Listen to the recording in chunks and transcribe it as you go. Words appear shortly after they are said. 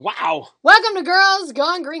Wow. Welcome to Girls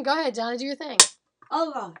Gone Green. Go ahead, Donna, do your thing.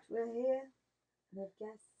 All right, we're here. We have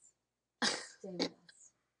guests. Stay with us.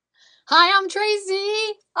 Hi, I'm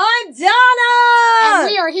Tracy. I'm Donna!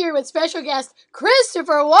 And we are here with special guest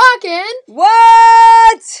Christopher Walken.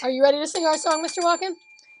 What? Are you ready to sing our song, Mr. Walken?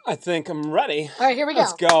 I think I'm ready. All right, here we go.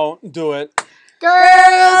 Let's go. Do it.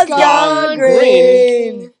 Girls Gone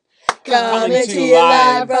Green. Coming to you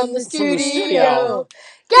live from the studio.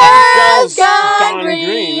 Girls Girls Gone Gone Green.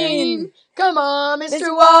 Green. Come on,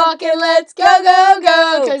 Mr. Walken, let's go, go,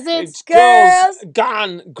 go. Because it's Girls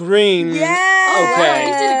Gone Green. Yeah. Oh, wow, Okay.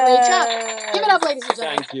 you did a great job. Give it up, ladies and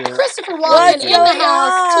gentlemen. Thank you. Christopher Walken What's in the going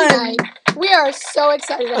house on? tonight. We are so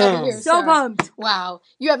excited to have you here, So sir. pumped. Wow.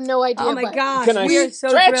 You have no idea. Oh my but gosh. Can I We are so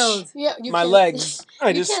stretch thrilled. Yeah, you my can. legs?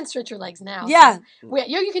 You can't stretch your legs now. Yeah. So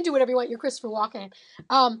you can do whatever you want. You're Christopher Walken.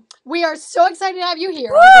 We are so excited to have you here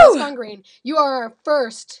Woo! on Girls Gone Green. You are our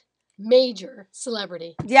first major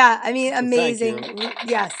celebrity. Yeah, I mean, Thank amazing.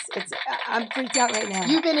 Yes, I'm freaked out right now.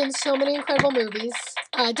 You've been in so many incredible movies.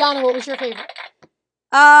 Donna, what was your favorite?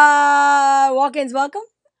 Walk-ins welcome?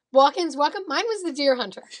 Walk-ins Welcome? Mine was The Deer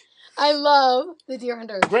Hunter. I love The Deer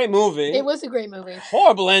Hunter. Great movie. It was a great movie.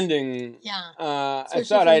 Horrible ending. Yeah. I Especially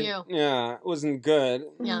thought for you. it wasn't good.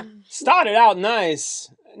 Yeah. Started out nice,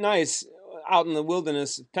 out in the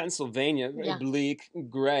wilderness of Pennsylvania, very Yeah. bleak,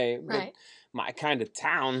 gray, but Right. my kind of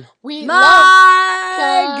town. We love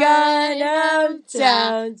My kind of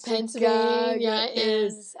town, Pennsylvania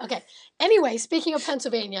is okay. Anyway, speaking of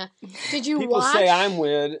Pennsylvania, did you People watch? say I'm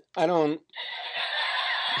weird. I don't.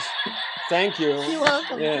 Thank you. You're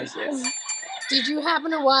welcome. Yes. Did you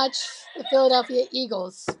happen to watch the Philadelphia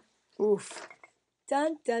Eagles? Oof.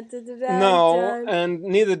 Dun, dun, dun, dun, dun, No, dun. and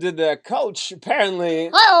neither did their coach. Apparently.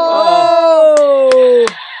 Oh!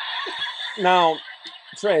 Now,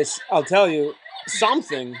 Trace, I'll tell you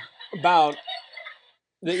something about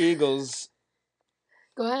the Eagles.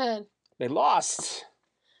 Go ahead. They lost.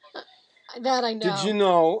 That I know. Did you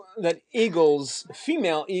know that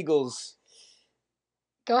female eagles?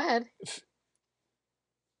 Go ahead.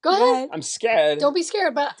 Go ahead. I'm scared. Don't be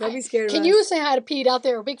scared, but Don't be scared of Can us. you say hi to Pete out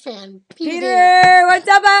there? A big fan. Peter, what's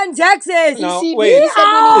up out in Texas? No, He wait. said we need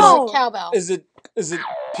Ow! more cowbell. Is it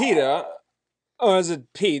Peter or is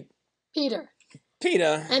it Pete? Peter.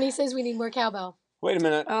 Peter. And he says we need more cowbell. Wait a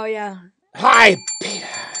minute. Oh, yeah. Hi, Peter.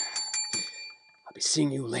 I'll be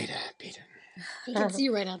seeing you later, Peter. He can see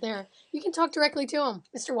you right out there. You can talk directly to him,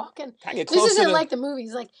 Mr. Walken. Can I get This closer isn't to... like the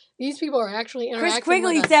movies. Like, these people are actually interacting Chris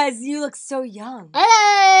Quigley with us. says you look so young.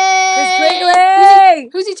 Hey! Chris Quigley!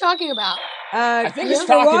 Who's he talking about? I think he's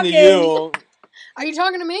Christopher talking to Walken. you. Are you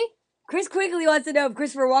talking to me? Chris Quigley wants to know if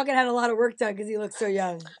Christopher Walken had a lot of work done because he looks so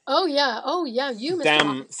young. Oh, yeah. You, Mr.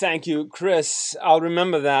 Damn, Walken. thank you, Chris. I'll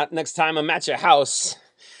remember that next time I'm at your house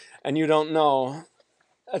and you don't know.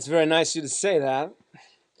 That's very nice of you to say that.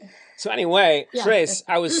 So anyway, Yeah. Trace,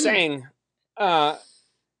 I was saying,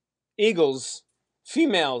 eagles,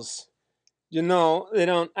 females, you know, they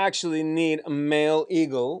don't actually need a male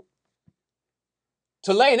eagle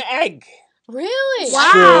to lay an egg. Really?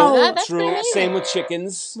 Wow. True, That's true. pretty amazing. Same with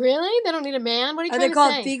chickens, Really? They don't need a man? What are you Are trying they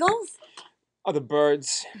called to say? seagulls? other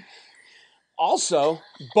birds. Also,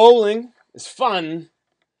 bowling is fun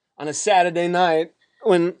on a Saturday night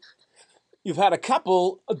when you've had a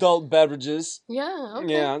couple adult beverages. Yeah,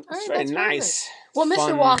 okay. Yeah, All it's right, very that's nice. Well, Mr.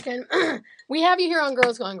 Fun. Walken, we have you here on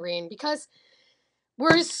Girls Gone Green because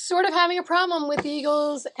we're sort of having a problem with the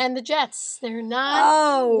Eagles and the Jets. They're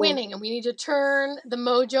not winning, and we need to turn the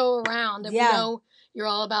mojo around. And Yeah. we know you're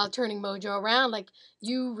all about turning mojo around. Like,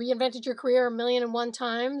 you reinvented your career 1,000,001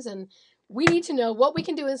 times, and we need to know what we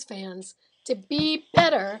can do as fans to be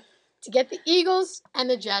better, to get the Eagles and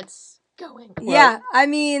the Jets going. Yeah, I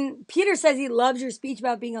mean, Peter says he loves your speech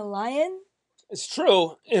about being a lion. It's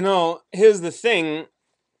true. You know, here's the thing,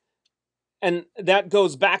 and that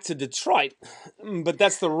goes back to Detroit, but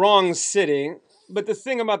that's the wrong city. But the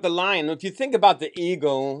thing about the lion, if you think about the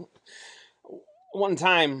eagle, one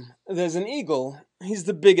time there's an eagle. He's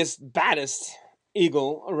the biggest, baddest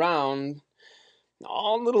eagle around.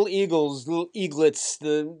 All little eagles, little eaglets,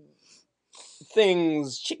 the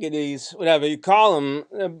things, chickadees, whatever you call them,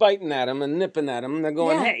 they're biting at him and nipping at him. They're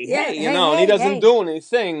going, hey, you know, and he doesn't do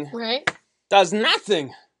anything. Right? Does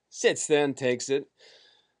nothing. Sits there and takes it.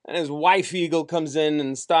 And his wife eagle comes in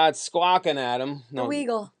and starts squawking at him. The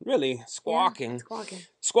weagle. Really, squawking. Yeah, squawking.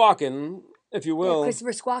 Squawking, if you will. Yeah,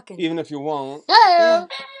 Christopher squawking. Even if you won't. Hey!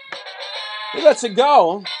 He lets it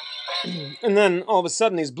go. And then all of a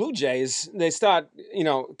sudden, these Blue Jays, they start, you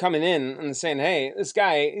know, coming in and saying, hey, this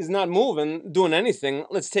guy, he's not moving, doing anything.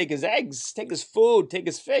 Let's take his eggs, take his food, take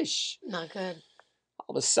his fish. Not good.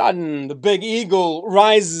 All of a sudden, the big eagle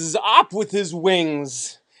rises up with his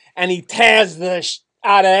wings, and he tears the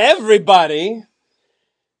out of everybody.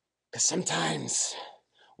 Because sometimes,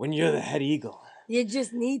 when you're the head eagle, You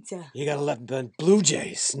just need to. you gotta let the Blue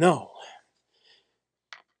Jays know.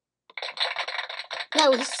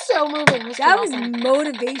 That was so moving, Mr. That was Walken.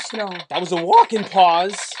 motivational. That was a walking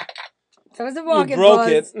pause. That was a You walking broke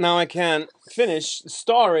pause. it. Now I can't finish the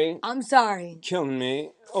story. I'm sorry. Killing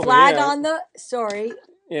me. Over Flag here. on the story.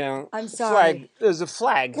 Yeah. I'm sorry. Flag. There's a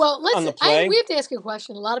flag Well, on the listen, play. we have to ask you a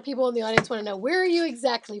question. A lot of people in the audience want to know, where are you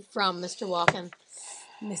exactly from, Mr. Walken?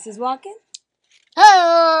 Mrs. Walken?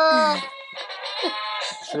 Oh!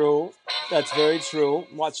 True. That's very true.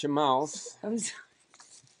 Watch your mouth. I'm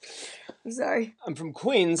sorry. I'm from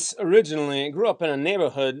Queens originally. Grew up in a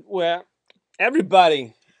neighborhood where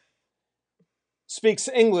everybody speaks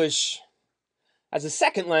English as a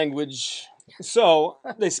second language. So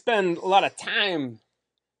they spend a lot of time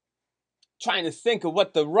trying to think of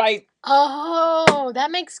what the right Oh,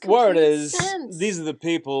 that makes complete word is. sense. These are the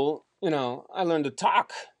people, I learned to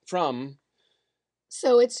talk from.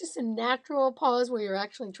 So it's just a natural pause where you're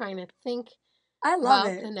actually trying to think I love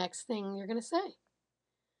about it. the next thing you're going to say.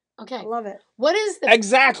 Okay. I love it. What is the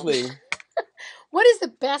Exactly. What is the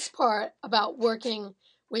best part about working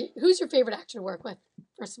with, who's your favorite actor to work with,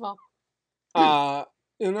 first of all? I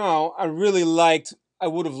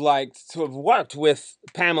would have liked to have worked with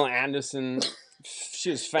Pamela Anderson. She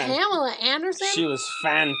was Pamela Anderson? She was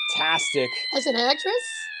fantastic. As an actress?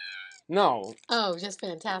 No. Oh, just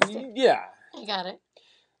fantastic. Yeah. I got it.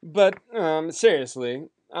 But seriously,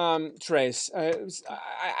 Trace,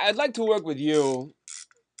 I'd like to work with you.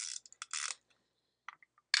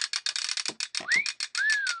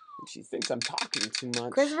 She thinks I'm talking too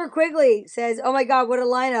much. Christopher Quigley says, "Oh my God, what a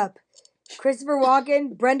lineup! Christopher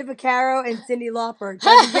Walken, Brenda Vaccaro, and Cyndi Lauper.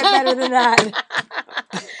 Doesn't get better than that."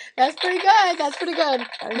 That's pretty good. That's pretty good,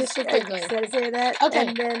 Mr. Quigley. Did I say that? Okay.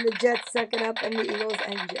 And then the Jets suck it up and the Eagles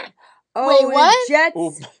engine. Oh, Wait, the what? Jets.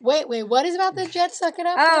 Oop. Wait, what is about the Jets suck it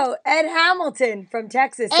up? Oh, Ed Hamilton from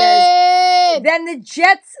Texas says, Ed! then the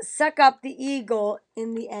Jets suck up the Eagle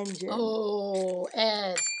in the engine. Oh,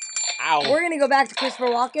 Ed. Ow. We're going to go back to Christopher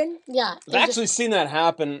Walken. Yeah. I've actually seen that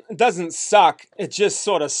happen. It doesn't suck. It just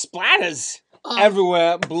sort of splatters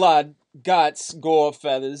everywhere. Blood, guts, gore,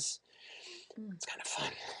 feathers. It's kind of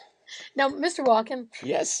fun. Now, Mr. Walken.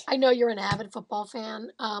 Yes? I know you're an avid football fan,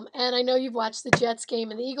 and I know you've watched the Jets game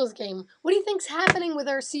and the Eagles game. What do you think's happening with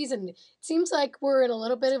our season? It seems like we're in a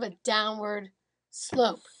little bit of a downward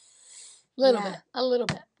slope. A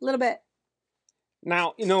little bit.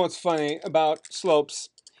 Now, you know what's funny about slopes?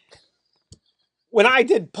 When I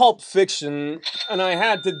did Pulp Fiction and I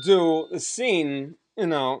had to do the scene,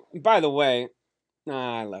 by the way,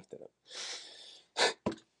 I left it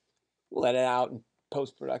up. Let it out in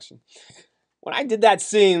post-production. When I did that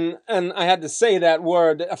scene and I had to say that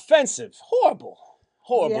word, offensive, horrible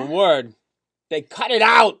word, they cut it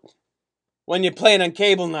out when you're playing on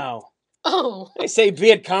cable now. Oh. They say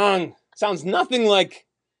Viet Cong. Sounds nothing like...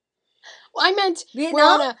 Well, I meant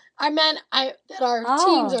Vietnam? that our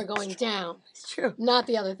teams are going down. It's true. Not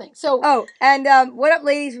the other thing. So. Oh, and what up,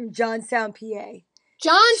 ladies from Johnstown, PA?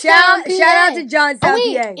 Johnstown, PA. Shout out to Johnstown,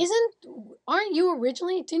 PA. Aren't you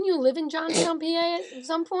originally? Didn't you live in Johnstown, PA at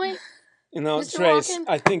some point? Mr. Trace, Walken?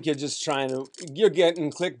 I think you're just you're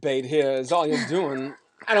getting clickbate here is all you're doing.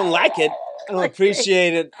 I don't like it. I don't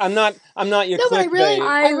appreciate it. I'm not your clickbait. But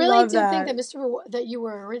I really did that. think that you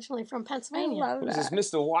were originally from Pennsylvania. I love Who's that.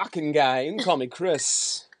 this Mr. Walken guy? You can call me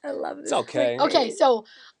Chris. I love this. It's okay. Okay, so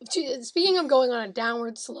speaking of going on a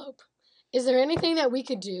downward slope, is there anything that we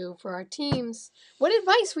could do for our teams? What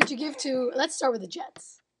advice would you give to, let's start with the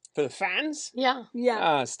Jets. For the fans? Yeah.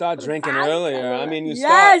 Yeah. Start drinking earlier. I mean, you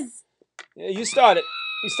start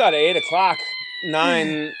at 8 o'clock,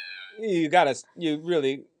 9.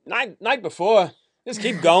 Night before. Just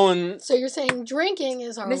keep going. So you're saying drinking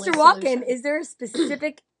is our only Mr. Walken, solution. is there a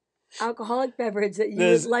specific alcoholic beverage that you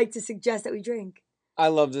would like to suggest that we drink? I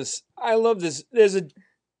love this. There's a...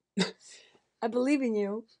 I believe in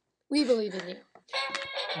you. We believe in you.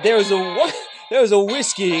 There's a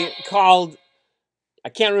whiskey called... I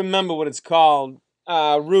can't remember what it's called.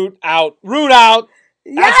 Root Out.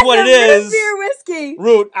 That's what it is. Root beer whiskey.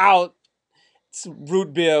 Root Out. It's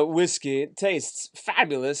root beer whiskey. It tastes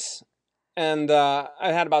fabulous. And I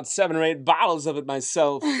had about 7 or 8 bottles of it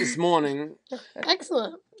myself this morning.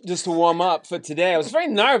 Excellent. Just to warm up for today. I was very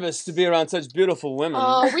nervous to be around such beautiful women.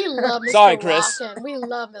 Oh, we love Mr. Sorry, Chris. Walken. We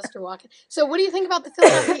love Mr. Walken. So what do you think about the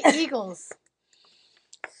Philadelphia Eagles?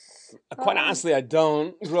 Quite honestly, I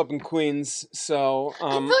don't. Grew up in Queens, so... I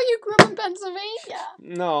thought you grew up in Pennsylvania.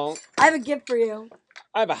 No. I have a gift for you.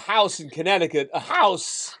 I have a house in Connecticut. A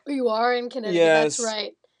house. You are in Connecticut. Yes. That's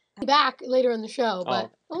right. Be back later in the show,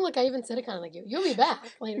 but look, I even said it kind of like you. You'll be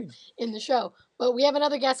back later in the show, but we have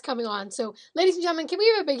another guest coming on. So, ladies and gentlemen, can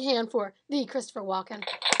we have a big hand for the Christopher Walken?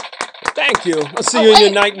 Thank you. I'll see you in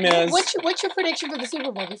your nightmares. What's your prediction for the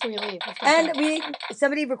Super Bowl before you leave? And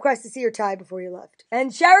somebody requested to see your tie before you left.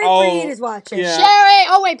 And Sherry Freed is watching. Yeah. Sherry!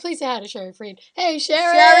 Oh, wait, please say hi to Sherry Freed. Hey,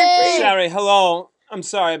 Sherry! Sherry, hello. I'm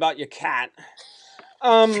sorry about your cat.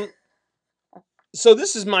 So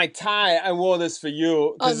this is my tie. I wore this for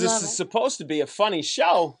you because this is supposed to be a funny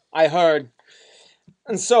show, I heard.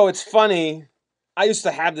 And so it's funny. I used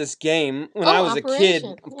to have this game when I was a kid.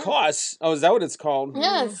 Of course. Oh, is that what it's called?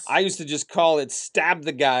 Yes. I used to just call it Stab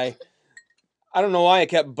the Guy. I don't know why I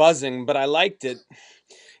kept buzzing, but I liked it.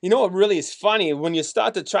 You know what really is funny? When you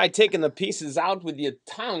start to try taking the pieces out with your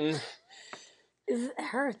tongue. It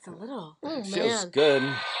hurts a little. It feels good.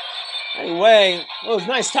 Anyway, well, it was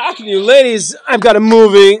nice talking to you, ladies. I've got a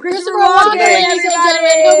movie. Christopher Walken, ladies and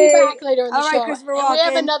gentlemen. He'll be back later in the show. All right, Christopher Walken. We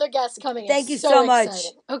have another guest coming in. Thank you so much.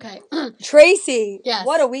 Exciting. Okay. Tracy. Yes.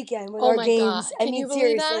 What a weekend with our games. God. I mean,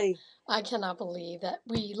 seriously. I cannot believe that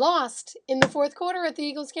we lost in the fourth quarter at the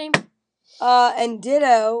Eagles game. And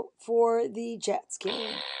ditto for the Jets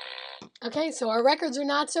game. Okay, so our records are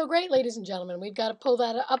not so great, ladies and gentlemen. We've got to pull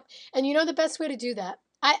that up. And you know the best way to do that?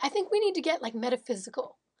 I think we need to get, like,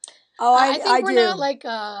 metaphysical. Oh, I think we're do. not, like,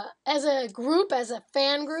 as a group, as a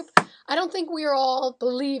fan group, I don't think we are all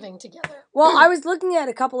believing together. Well, I was looking at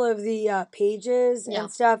a couple of the pages and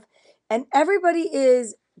stuff, and everybody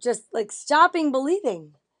is just, like, stopping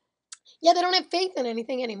believing. Yeah, they don't have faith in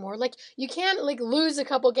anything anymore. Like, you can't, like, lose a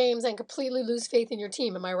couple games and completely lose faith in your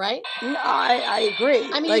team. Am I right? No, I agree.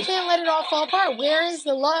 I mean, you can't let it all fall apart. Where is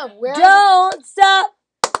the love? Don't stop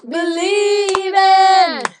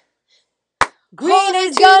believing. Green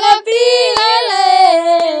is gonna be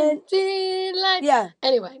land. Yeah.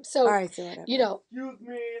 Anyway, so, all right, so whatever. You know. Excuse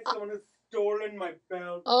me, someone has stolen my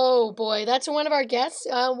belt. Oh, boy. That's one of our guests.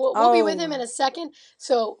 We'll be with him in a second.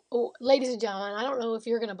 So, ladies and gentlemen, I don't know if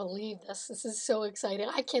you're going to believe this. This is so exciting.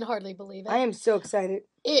 I can hardly believe it. I am so excited.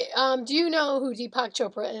 Do you know who Deepak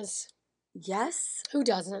Chopra is? Yes. Who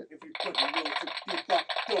doesn't? If you put Deepak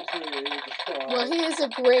Chopra, well, he is a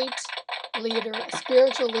great leader, a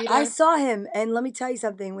spiritual leader. I saw him, and let me tell you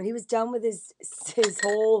something. When he was done with his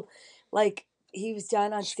whole, like, he was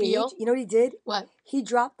done on stage. Spiel? You know what he did? What? He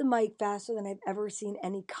dropped the mic faster than I've ever seen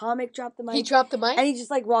any comic drop the mic. He dropped the mic? And he just,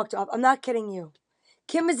 like, walked off. I'm not kidding you.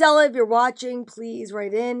 Kim Mazzella, if you're watching, please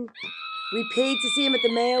write in. We paid to see him at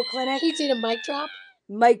the Mayo Clinic. He did a mic drop?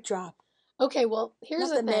 Mic drop. Okay, well, here's Not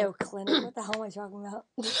the thing. Mayo Clinic. What the hell am I talking about?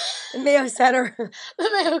 The Mayo Center. The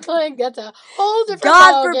Mayo Clinic. That's a whole different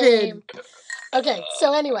God forbid. game. Okay,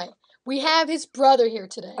 so anyway, we have his brother here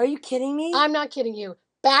today. Are you kidding me? I'm not kidding you.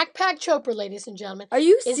 Backpack Chopra, ladies and gentlemen. Are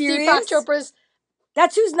you serious? Deepak Chopra's.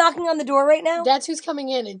 That's who's knocking on the door right now? That's who's coming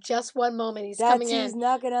in just one moment. He's coming in. That's who's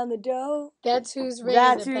knocking on the door. That's who's ringing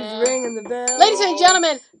That's the who's bell. ringing the bell. Ladies and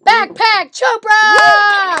gentlemen, Backpack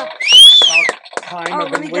Chopra!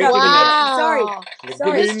 Time let me get up. Wow.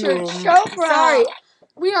 Sorry. Mr. Chopra. Sorry.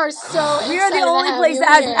 We are so excited. We are the only place that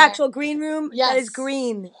has an actual green room that is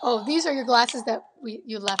green. Oh, these are your glasses that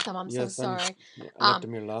you left them. I'm so sorry. I left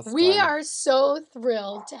them here last we time. are so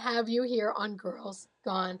thrilled to have you here on Girls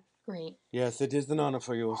Gone Green. Yes, it is an honor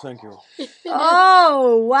for you. Thank you.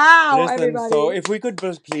 Oh, wow, Listen, everybody. so if we could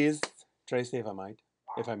please, Tracy, if I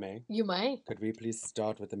may. You may. Could we please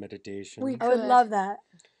start with the meditation? We I would love that.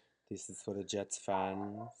 This is for the Jets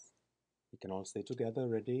fans. We can all stay together.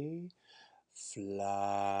 Ready? Fly.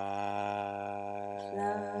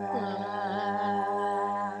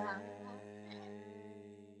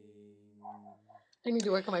 I need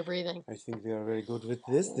to work on my breathing. I think we are very good with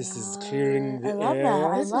this. This is clearing the I love air.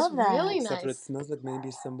 that. I This is love that. really Except for it nice. smells like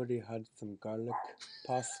maybe somebody had some garlic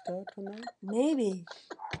pasta tonight. Maybe.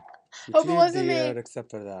 We Hope it cleared wasn't the me. air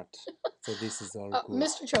except for that. So this is all good.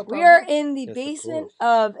 Mr. Chopra. We are in the Yes, of basement course.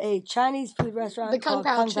 of a Chinese food restaurant the Kung called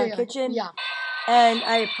Pao Kung Pao Kitchen. Yeah. And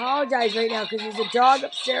I apologize right now because there's a dog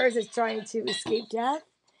upstairs that's trying to escape death.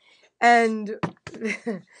 And,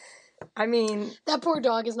 I mean... That poor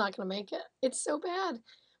dog is not going to make it. It's so bad.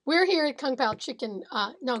 We're here at Kung Pao Chicken,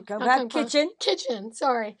 Kung Pao Kitchen. Kitchen,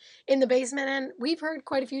 sorry, in the basement, and we've heard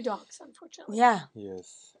quite a few dogs, unfortunately. Yeah.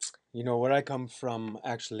 Yes. You know, where I come from,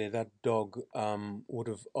 actually, that dog would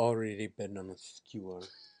have already been on a skewer.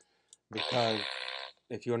 Because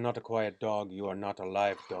if you're not a quiet dog, you are not a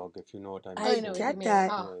live dog, if you know what I mean. I know what you get mean. that.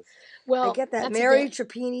 Oh. Yes. Well, I get that. that's Mary a good-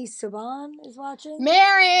 Trapini Saban is watching.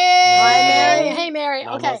 Mary! Hi, Mary. Hey, Mary.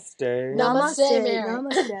 Okay. Namaste. Namaste, Mary.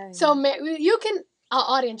 Namaste. So, you can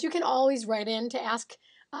audience, you can always write in to ask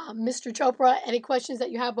Mr. Chopra any questions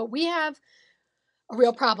that you have, but we have a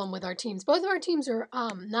real problem with our teams. Both of our teams are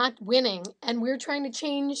not winning, and we're trying to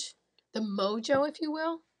change the mojo, if you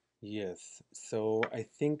will. Yes, so I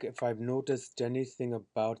think if I've noticed anything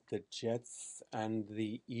about the Jets and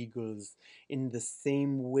the Eagles in the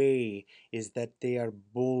same way is that they are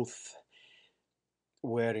both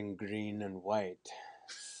wearing green and white.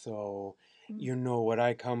 So, you know where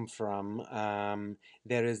I come from,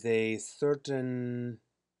 there is a certain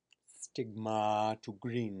stigma to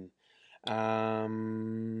green.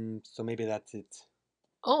 So maybe that's it.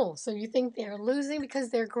 Oh, so you think they're losing because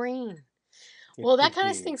they're green? It Well, that could kind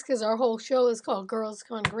of be. stinks because our whole show is called Girls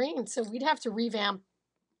Gone Green, so we'd have to revamp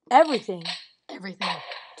Everything. everything.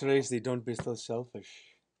 Tracy, don't be so selfish.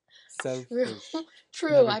 Selfish.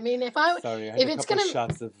 True. Never- I mean, Sorry, I had if a it's couple gonna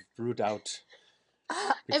shots of root out.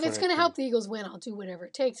 if it's gonna help the Eagles win, I'll do whatever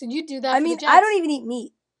it takes. And you do that. I for mean, the Jets. I don't even eat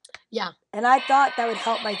meat. Yeah. And I thought that would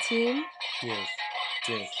help my team. Yes,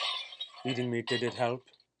 yes. Eating meat, did it help?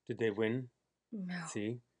 Did they win? No.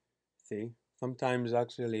 See? Sometimes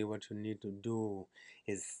actually what you need to do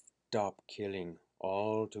is stop killing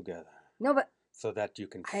altogether. No, but So that you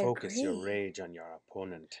can I focus your agree. rage on your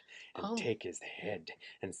opponent and Oh. take his head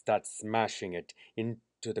and start smashing it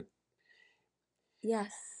into the...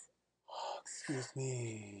 yes. Oh, excuse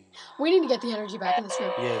me. We need to get the energy back in this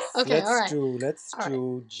room. Yes, Okay, all let's right.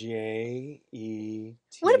 do J-E-T.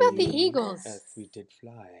 What about the Eagles? As we did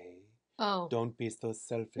fly. Oh, Don't be so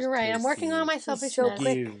selfish. you're right. I'm working on my She's so selfishness.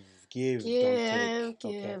 quick. Give, Give, don't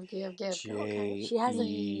take. give. Okay. She has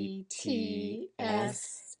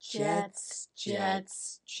J-E-T-S. Jets.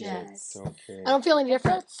 Okay. I don't feel any That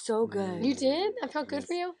different. felt so good. You did? That felt good Yes.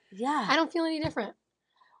 for you? Yeah. I don't feel any different.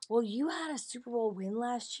 Well, you had a Super Bowl win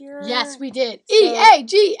last year. Yes, we did. So-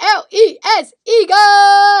 EAGLES,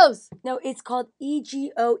 Eagles! No, it's called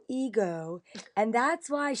EGO, Ego. And that's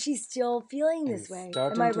why she's still feeling this And way.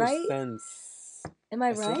 starting Am I to right? sense Am I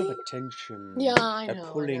a sort of right? a tension. Yeah, I know.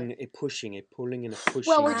 A pulling, a pushing, a pulling, and a pushing.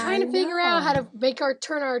 Well, we're trying to I figure out how to know.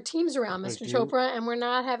 turn our teams around, Well, Mr. do you- Chopra, and we're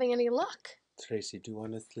not having any luck. Tracy, do you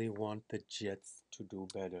honestly want the Jets to do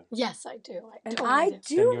better? Yes, I do. And totally I do.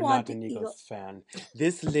 do Then you're want not an the Eagles Eagles. fan.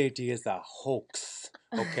 This lady is a hoax,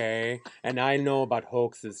 okay? And I know about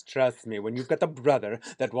hoaxes, trust me. When you've got a brother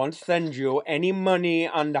that won't send you any money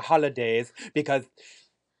on the holidays because...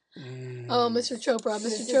 Oh, Mr. Chopra,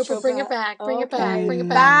 Mr. Chopra, bring it back, bring it back, Okay. bring it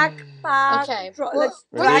back. Back. Okay, Let's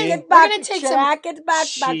we're drag gonna- it back. we're gonna take drag it back.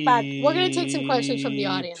 We're going to take some questions from the Sheep.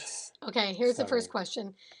 audience. Okay, here's the first Sorry.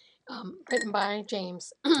 question, written by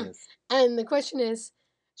James. Yes. And the question is,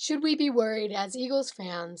 should we be worried as Eagles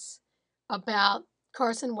fans about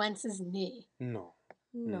Carson Wentz's knee? No.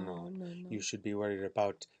 No. You should be worried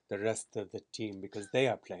about the rest of the team because they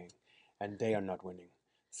are playing and they are not winning.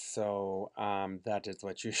 So that is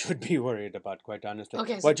what you should be worried about, quite honestly.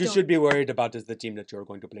 Okay, so what you don't- should be worried about is the team that you're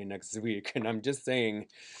going to play next week. And I'm just saying...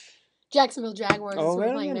 Jacksonville Jaguars is Oh, who we're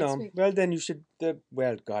well, playing you next know. week. Well, then you should...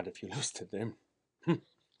 well, God, if you lose to them.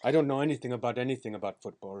 I don't know anything about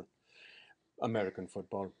football. American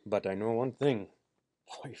football. But I know one thing.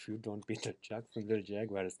 If you don't beat the Jacksonville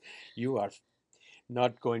Jaguars, you are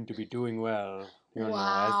not going to be doing well. You know, as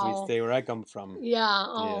Wow. we say where I come from. Yeah,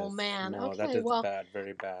 oh Yes, man. No, Okay, that is well, bad,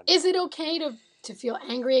 very bad. is it okay to feel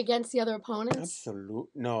angry against the other opponents? Absolute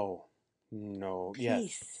no.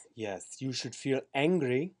 Peace. Yes. You should feel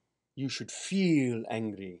angry. You should feel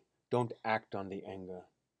angry. Don't act on the anger.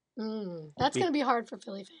 That's going to be hard for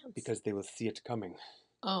Philly fans. Because they will see it coming.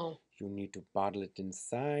 Oh. You need to bottle it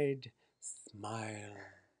inside, smile,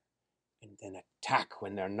 and then attack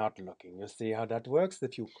when they're not looking. You see how that works?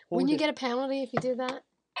 If you hold Wouldn't you it, get a penalty if you did that?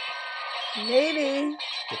 Maybe.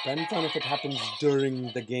 depends on if it happens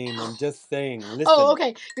during the game. I'm just saying. Listen. Oh,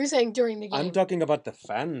 okay. You're saying during the game. I'm talking about the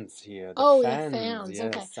fans here. Fans. Yes.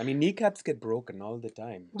 Okay. I mean, kneecaps get broken all the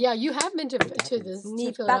time. Yeah, you have been to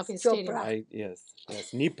Philadelphia Stadium.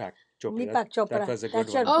 Yes. Knee pack. Deepak Chopra. That was a good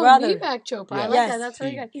That's your one. Oh, brother. Deepak Chopra. I Yes. like that. That's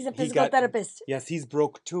very good. He's a He physical got- therapist. Yes, he's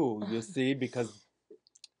broke too, you see, because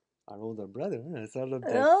our older brother, it's all of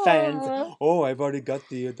the Oh. fans. Oh, I've already got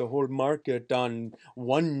the whole market on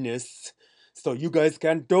oneness, so you guys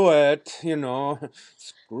can't do it, you know.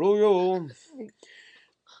 Screw you.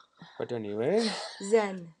 But anyway,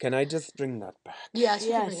 Zen. can I just bring that back? Yes,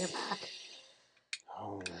 you can bring Yes. it back.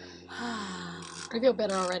 Oh. I feel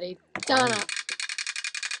better already. Donna,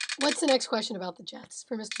 what's the next question about the Jets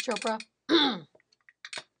for Mr. Chopra?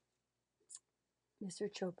 Mr.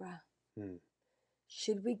 Chopra. Hmm.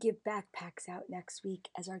 Should we give backpacks out next week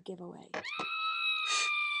as our giveaway?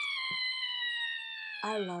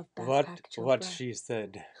 I love backpack Chopra. What she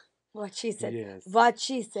said. What she said. Yes. What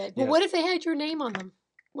she said. But Yes. what if they had your name on them?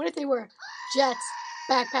 What if they were Jets,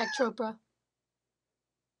 Backpack Chopra?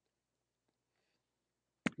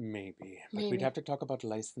 Maybe. But Maybe. we'd have to talk about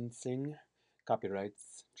licensing,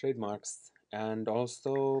 copyrights, trademarks, and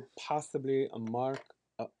also possibly a mark.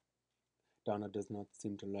 Donna does not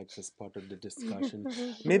seem to like this part of the discussion.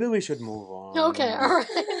 Maybe we should move on. Okay, all right.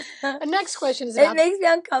 The next question is It about makes me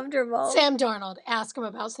uncomfortable. Sam Darnold. Ask him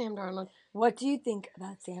about Sam Darnold. What do you think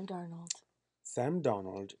about Sam Darnold? Sam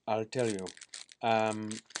Donald, I'll tell you,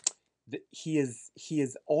 he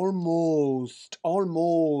is almost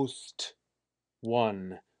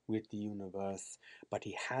one with the universe, but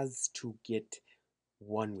he has to get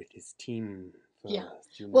one with his team first. Yeah.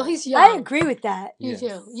 You know? Well, he's young. I agree with that. You Yes,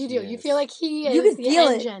 do. You do. You yes. feel like he You is can the feel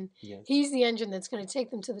it. engine. Yes. He's the engine that's going to take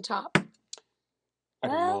them to the top. I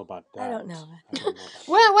don't know about that. I don't know. I don't know about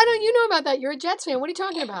Well, that. why don't you know about that? You're a Jets fan. What are you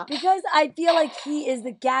talking about? Because I feel like he is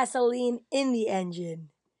the gasoline in the engine.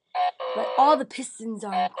 But all the pistons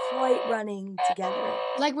aren't quite running together.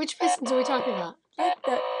 Like, which Pistons are we talking about? Like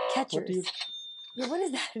the catchers. What do you? Yeah, what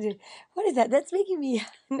is that? What is that? That's making me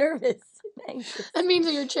nervous and anxious. That means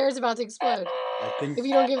that your chair's about to explode I think if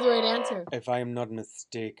you don't give the right answer. if I am not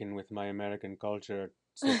mistaken with my American culture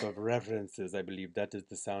sort of references, I believe that is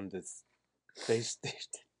the sound that space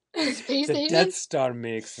station, Space the Station? Death Star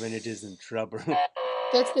makes when it is in trouble.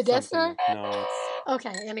 That's the Death Star? Something- No, it's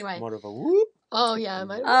Okay, anyway. more of a whoop. Oh, yeah.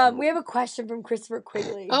 We have a question from Christopher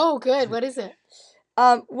Quigley. Oh, good. What is it?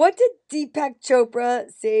 What did Deepak Chopra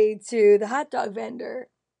say to the hot dog vendor?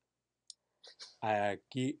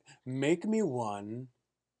 Make me one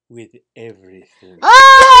with everything.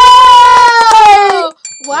 Oh!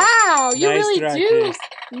 Wow, you Nice really try, do. Chris.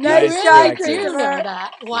 You Nice really try, do Christopher. know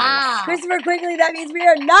that. Wow. Christopher Quigley, that means we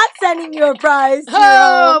are not sending you a prize. To your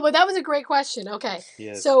Oh, home. but that was a great question. Okay.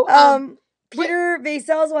 Yes. So, Peter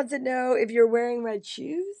Vasels wants to know if you're wearing red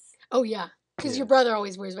shoes. oh, yeah. Because your Yes. brother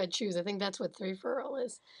always wears red shoes. I think that's what the referral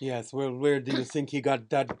is. Yes. Well, where do you think he got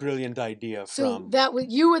that brilliant idea So from? that was,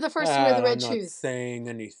 you were the first to wear the red I'm not shoes. saying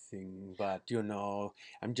anything, but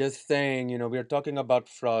I'm just saying, we were talking about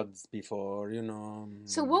frauds before,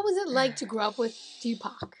 So what was it like to grow up with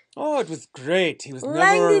Deepak? Oh, it was great. He was never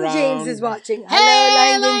Langdon around. James is watching. Hey,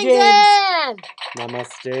 Hello, Langdon James.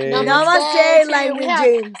 Namaste. Namaste, to you. Langdon We have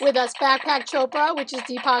James. with us Backpack Chopra, which is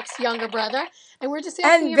Deepak's younger brother. And we're just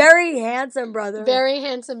asking And him, very handsome brother. very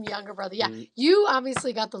handsome younger brother. Yeah, Mm. you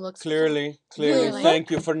obviously got the looks. Clearly. Clearly. Thank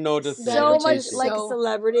you for noticing. That So which much is like a so-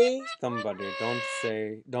 celebrity. Somebody, don't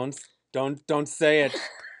say it.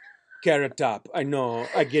 Carrot Top. I know.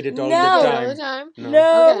 I get it all No. the All the time. time.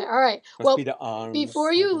 No. Okay, all right. Must Well, be the arms.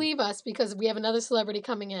 before you leave us, because we have another celebrity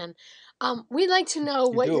coming in, we'd like to know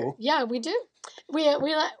You what do? you're. Yeah, we do. We Are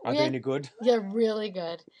they any good? Yeah, really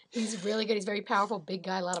good. He's really good. He's very powerful, big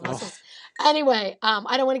guy, a lot of Oh. muscles. Anyway,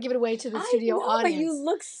 I don't want to give it away to the I studio know, audience. but you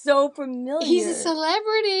look so familiar. He's a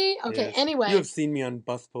celebrity. Okay, Yes. anyway. You have seen me on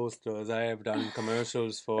bus posters. I have done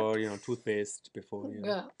commercials for, toothpaste before.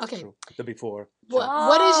 Yeah, okay. True. The before.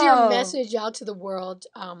 What is your Oh. message out to the world,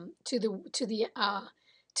 to the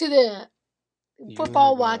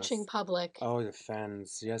football watching Universe. public Oh, the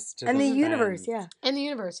fans. Yes. To and the fans. universe, yeah. and the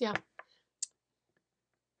universe? Yeah.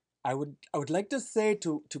 I would like to say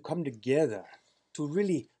to come together, to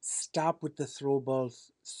really stop with the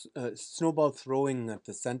snowball throwing at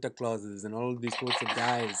the Santa Clauses and all these sorts of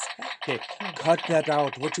guys. Okay, cut that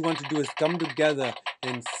out. What you want to do is come together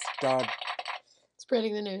and start.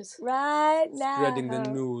 Spreading the news. Right now. Spreading the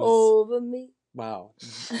news. Over me. Wow.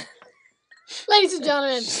 Ladies and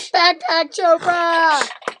gentlemen, Backpack Chopra!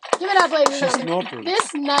 Give it up, ladies and She gentlemen. snorkeled.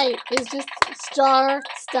 This night is just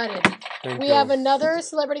star-studded. Thank We you. have another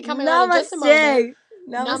celebrity coming on in just a moment. Namaste.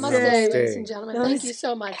 Namaste, Namaste. ladies and gentlemen. Thank you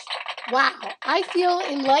so much. Wow, I feel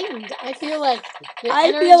enlightened. I feel like the I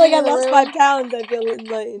energy feel like I in the lost room- 5 pounds. I feel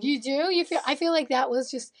enlightened. You do? You feel? I feel like that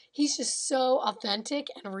was just. He's just so authentic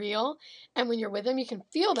and real, and when you're with him, you can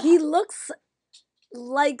feel that. He looks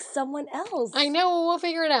like someone else. I know. We'll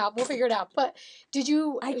figure it out. But did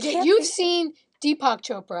you? I can't You've think- seen Deepak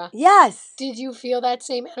Chopra. Yes. Did you feel that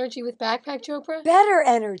same energy with Backpack Chopra? Better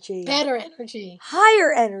energy. Better energy.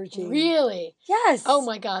 Higher energy. Really? Yes. Oh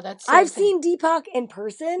my God, that's. So I've thing. seen Deepak in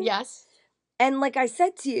person. Yes. And like I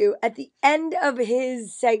said to you, at the end of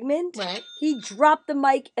his segment, Right. he dropped the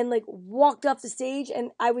mic and like walked off the stage,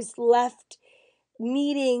 and I was left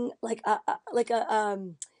needing like a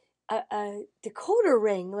decoder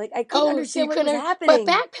ring. Like I couldn't understand what was happening.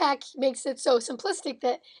 But Backpack makes it so simplistic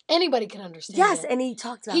that anybody can understand. Yes, it. and he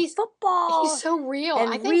talks about He's- football. He's so real. and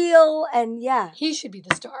I think real, and yeah. he should be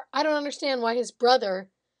the star. I don't understand why his brother,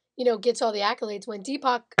 gets all the accolades when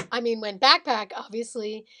Backpack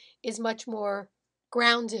obviously is much more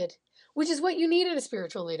grounded, which is what you need in a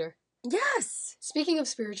spiritual leader. Yes. Speaking of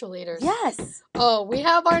spiritual leaders. Yes. Oh, we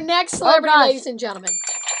have our next celebrity, gosh. ladies and gentlemen.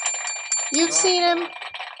 You've seen him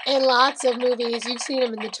in lots of movies. You've seen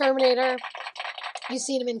him in The Terminator. You've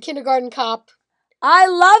seen him in Kindergarten Cop. I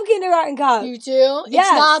love Kindergarten Cop. You do? Yes.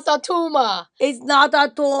 It's not the tumor. It's not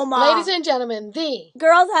a tumor. Ladies and gentlemen, the...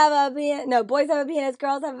 Girls have a penis. No, boys have a penis.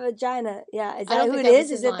 Girls have a vagina. Yeah. Is I that don't who think it that was is?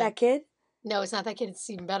 his Is it line. that kid? No, it's not that kid. It's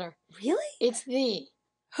even better. Really? It's the...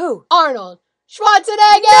 Who? Arnold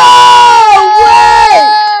Schwarzenegger! No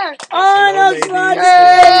way! Arnold ladies.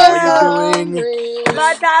 Schwarzenegger! How are you doing?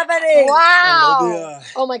 What's happening? Wow! Hello,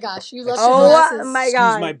 Oh my gosh, you left Excuse your Oh glasses. my Excuse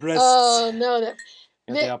god. my breasts. Oh no, that...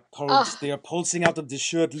 Yeah, they are pulsing out of the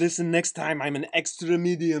shirt. Listen, next time I'm an extra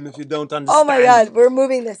medium if you don't understand. Oh my god, we're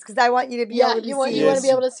moving this because I want you to be Yeah, able to you want see you it. want to be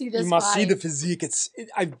able to see this. You must see body. the physique.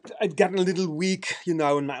 I've gotten a little weak, in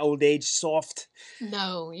my old age, soft.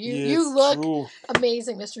 No, Yeah, you it's look true.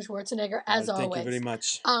 amazing, Mr. Schwarzenegger, as always. Thank you very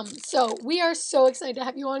much. So we are so excited to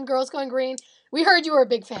have you on Girls Gone Green. We heard you were a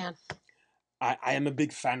big fan. I am a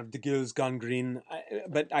big fan of the Girls Gone Green,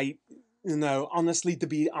 but honestly, to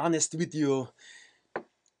be honest with you,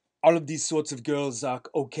 all of these sorts of girls are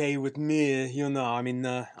okay with me, I mean,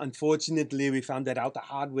 unfortunately, we found that out the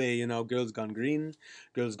hard way, Girls Gone Green,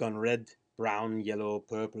 Girls Gone Red, brown, yellow,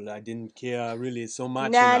 purple. I didn't care really so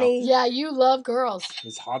much, Nanny. Yeah, you love girls.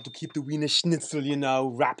 It's hard to keep the Wiener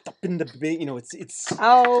Schnitzel, wrapped up in the baby, it's...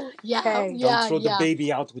 Oh, Yeah, okay. Don't throw the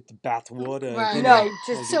baby out with the bathwater. Right, you No, know. right.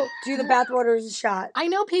 just So- do the bathwater as a shot. I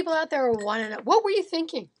know people out there are wanting to know. What were you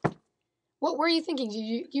thinking? What were you thinking?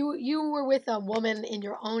 You were with a woman in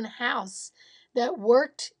your own house that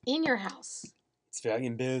worked in your house. It's very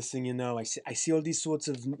embarrassing, I see all these sorts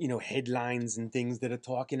of, headlines and things that are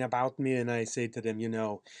talking about me, and I say to them,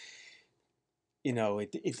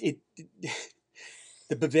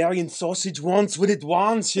 the Bavarian sausage wants what it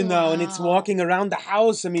wants, and it's Wow. walking around the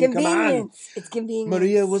house. I mean, come on. Convenience. It's convenience.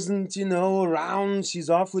 Maria wasn't, around. She's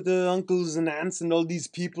off with her uncles and aunts and all these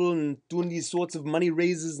people and doing these sorts of money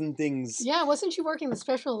raises and things. Yeah, wasn't you working the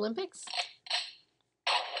Special Olympics?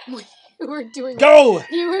 You were doing... Go!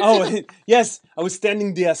 You were Oh, doing... yes, I was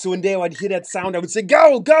standing there, so when I'd hear that sound, I would say,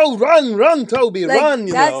 go, run, Toby, Like, run,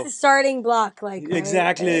 that's the starting block, like, right?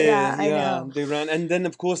 Exactly. Yeah, I know. They ran, and then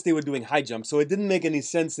of course they were doing high jump, so it didn't make any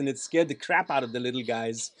sense, and it scared the crap out of the little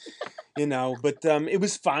guys, But it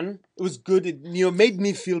was fun. It was good. It made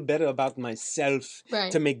me feel better about myself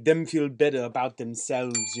Right. to make them feel better about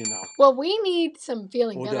themselves. Well, we need some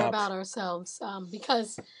feeling Hold better up. about ourselves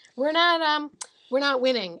because we're not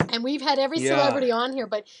winning, and we've had every Yeah. celebrity on here,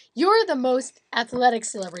 but you're the most athletic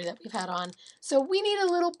celebrity that we've had on. So we need a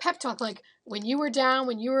little pep talk, like when you were down,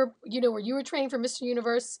 when you were, where you were training for Mr.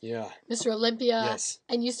 Universe, Yeah. Mr. Olympia, Yes.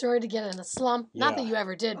 and you started to get in a slump. Not that Yeah. you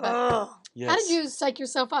ever did, but Oh. Yes. how did you psych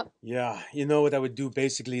yourself up? Yeah. What I would do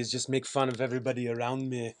basically is just make fun of everybody around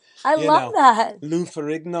me. I love that. Lou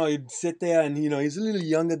Ferrigno, he'd sit there and, he's a little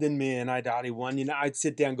younger than me and I'd already won, I'd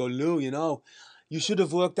sit there and go, Lou, you should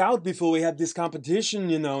have worked out before we had this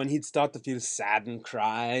competition, and he'd start to feel sad and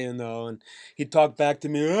cry, and he'd talk back to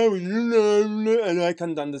me, and I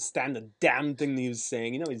couldn't understand a damn thing he was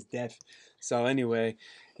saying, he's deaf. So anyway,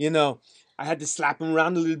 I had to slap him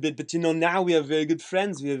around a little bit, but now we are very good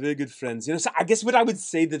friends. So I guess what I would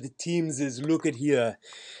say to the teams is, look at here.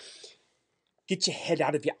 Get your head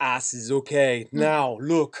out of your asses, okay? Now,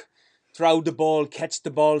 look. Throw the ball, catch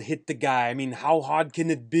the ball, hit the guy. I mean, how hard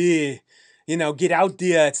can it be? Get out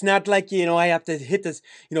there. It's not like, I have to hit this,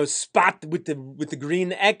 spot with the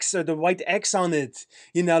green X or the white X on it.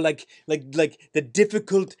 Like the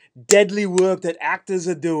difficult, deadly work that actors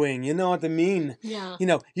are doing. You know what I mean? Yeah.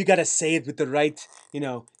 You got to say it with the right,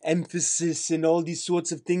 emphasis and all these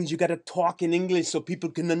sorts of things. You got to talk in English so people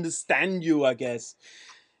can understand you, I guess.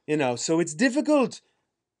 So it's difficult.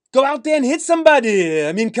 Go out there and hit somebody.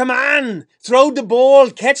 I mean, come on. Throw the ball.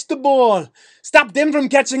 Catch the ball. Stop them from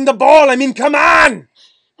catching the ball. I mean, come on.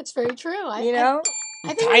 That's very true. I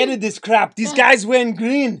I'm think tired we- of this crap. These guys wearing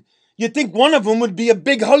green. You'd think one of them would be a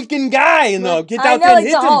big hulking guy, Right. Get I out know, there and like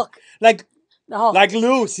hit the him. Hulk. Like The Hulk.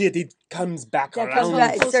 Lou. See it, he comes back Yeah, around. comes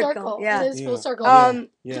back. full circle, circle. yeah. It is full Yeah. circle.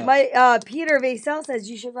 Yeah. My Peter Vasel says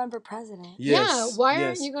you should run for president. Yes, Yeah. Why yes.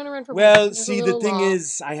 aren't you going to run for Well, president? There's a see, the little thing law.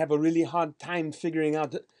 is, I have a really hard time figuring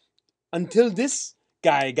out. Until this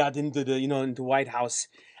guy got into the, into White House,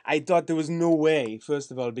 I thought there was no way.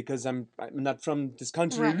 First of all, because I'm not from this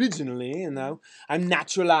country Right. originally, I'm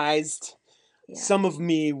naturalized. Yeah. Some of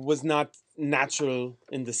me was not natural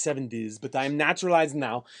in the 70s, but I'm naturalized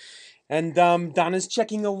now. And Donna's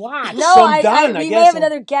checking a watch. No, so I'm done. we I may guess have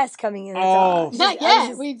another guest coming in. That's all. Oh. Not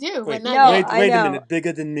yet. We do, but not No, yet. I Wait a know. minute.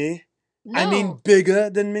 Bigger than me? No. I mean, bigger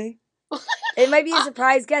than me? It might be a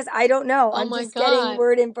surprise guest. I don't know. Oh I'm my just getting God.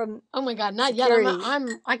 word in from. Oh my God, not Security.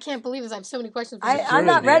 yet. I can't believe this. I have so many questions for I'm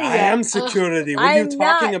not Security. ready I yet. am security. What are you I'm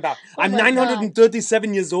talking not. about? Oh I'm my God.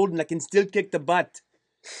 937 years old and I can still kick the butt.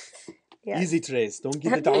 Yes. Easy, Trace. Don't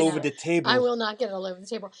get it all Yeah. over the table. I will not get it all over the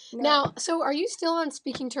table. No. Now, so are you still on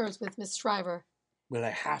speaking terms with Miss Shriver? Well, I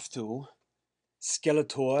have to.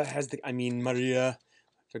 Skeletor has Maria,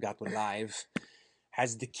 forgot what live,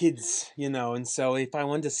 has the kids, and so if I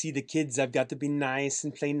want to see the kids, I've got to be nice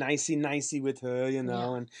and play nicey with her,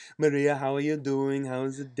 Yeah. and Maria, how are you doing?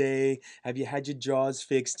 How's the day? Have you had your jaws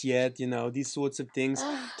fixed yet? These sorts of things.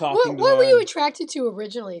 Talking to What her. were you and- attracted to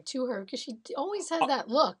originally to her? Because she always has that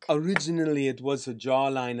look. Originally, it was her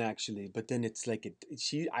jawline, actually, but then it's like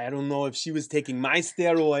I don't know if she was taking my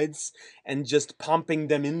steroids and just pumping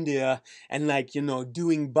them in there and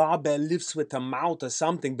doing barbell lifts with her mouth or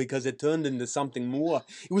something because it turned into something more.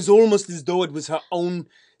 It was almost as though it was her own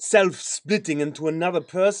self splitting into another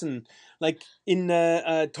person, like in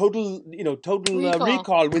total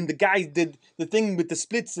recall when the guy did the thing with the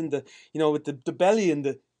splits and the with the belly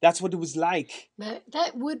and that's what it was like.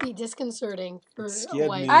 That would be disconcerting for a scared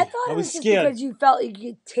wife. me. I thought I it was was just scared. because you felt you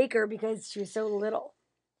could take her because she was so little.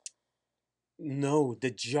 No,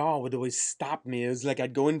 the jaw would always stop me. It was like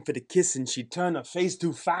I'd go in for the kiss and she'd turn her face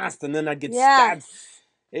too fast and then I'd get stabbed.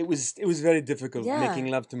 It was very difficult making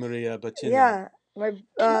love to Maria, but you know. My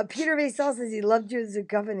Peter Vasel says he loved you as a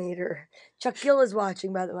governor. Chuck Gill is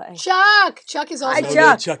watching, by the way. Chuck is also. Hi, Hello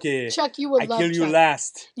Chuck. there, Chucky. Chuck, you would I love kill you Chuck.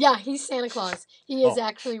 last. Yeah, he's Santa Claus. He is Oh.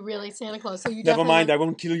 actually really Santa Claus. So you Never mind, I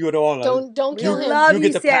won't kill you at all. don't kill We him. love You you,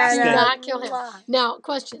 get the pass Santa. then. Do not kill him. Now,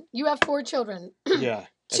 question: you have 4 children. Yeah.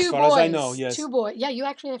 As 2 far boys. as I know, yes. 2 boys. Yeah, you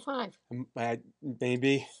actually have 5.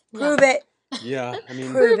 Maybe. Prove it. Yeah, I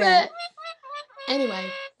mean. Prove it.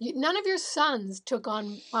 Anyway, none of your sons took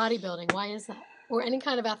on bodybuilding. Why is that? Or any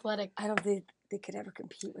kind of athletic. I don't think they could ever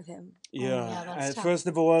compete with him. Yeah, that's tough. first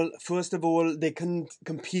of all, they couldn't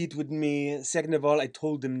compete with me. Second of all, I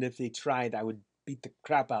told them that if they tried, I would beat the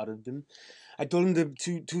crap out of them. I told them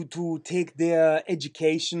to take their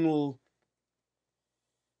educational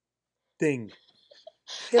thing.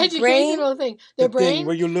 Educational thing. Their the brain? thing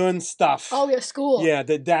where you learn stuff. Oh, yeah, school. Yeah,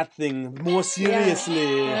 that thing more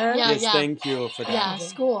seriously. Yeah. Yes, Yeah. thank you for that. Yeah,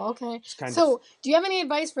 school. Okay. It's kind So, of, do you have any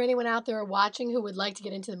advice for anyone out there watching who would like to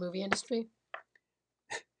get into the movie industry?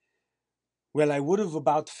 well, I would have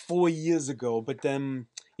about 4 years ago, but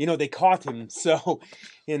they caught him, so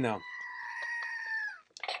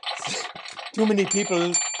too many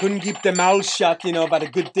people couldn't keep their mouths shut, about a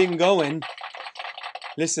good thing going.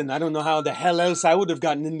 Listen, I don't know how the hell else I would have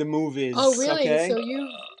gotten into movies. Oh, really? Okay? So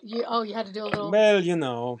you had to do a little. Well,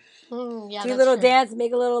 yeah, Do a that's little true. dance,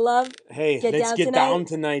 make a little love. hey, Get let's down get tonight? down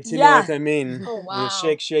tonight. You Yeah. know what I mean? Oh, wow.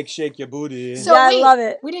 Shake, shake, shake your booty. So Yeah, I wait, love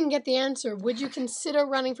it. We didn't get the answer. Would you consider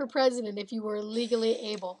running for president if you were legally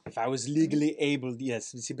able? If I was legally able, yes.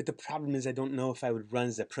 See, but the problem is I don't know if I would run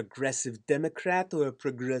as a progressive Democrat or a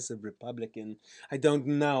progressive Republican. I don't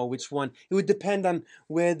know which one. It would depend on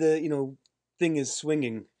where the, thing is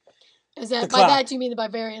swinging. Is that The by clock. that you mean the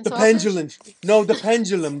Bavarian The sausage? pendulum. No, the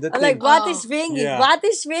pendulum. The I'm thing. like, what Oh. is swinging? Yeah. What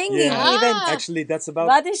is swinging? Yeah. Even. Ah. Actually, that's about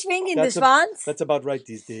What is swinging? The that's a- swans? that's about right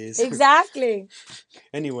these days. Exactly.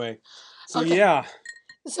 Anyway, so Okay. yeah.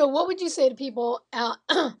 So what would you say to people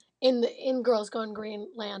in Girls Gone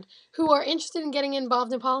Green land who are interested in getting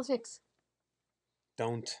involved in politics?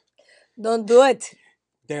 Don't. Don't do it.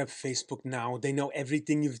 They have Facebook now. They know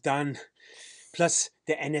everything you've done. Plus,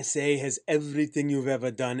 the NSA has everything you've ever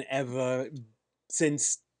done, ever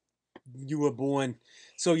since you were born.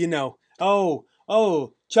 So,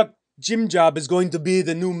 Chuck Jim Job is going to be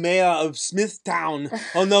the new mayor of Smithtown.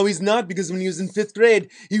 Oh, no, he's not, because when he was in 5th grade,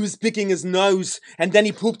 he was picking his nose, and then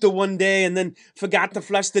he pooped it one day, and then forgot to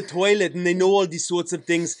flush the toilet, and they know all these sorts of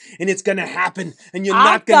things, and it's going to happen, and you're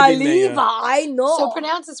not going to be mayor. I know. So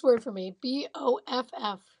pronounce this word for me.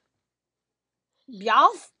 BOFF.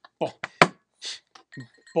 Bjoff?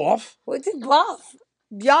 Boff? What's it, bluff?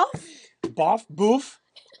 Bjoff? Boff? Boof?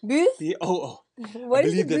 Booth? B-O-O. What I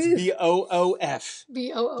is the believe that's booth? B-O-O-F.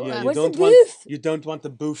 BOOF. Yeah, What's the you booth? don't want to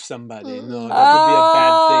boof somebody. No, Mm-mm. that would be a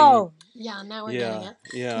bad thing. Yeah, now we're Yeah, getting it.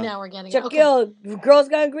 yeah. Now we're getting it. Chuck Okay. Gill, Girls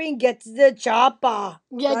Gone Green, get to the chopper.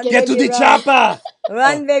 Yeah, Run, Get to baby, the run. chopper!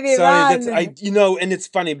 Run, Oh, baby, sorry, run. and it's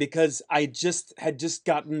funny because I had just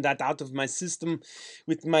gotten that out of my system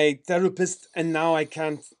with my therapist, and now I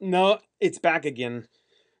can't. No, it's back again.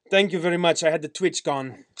 Thank you very much. I had the Twitch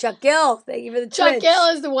gone. Chuck Gill, thank you for the Chuck Twitch. Gill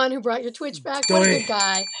is the one who brought your Twitch back. What a Doy. good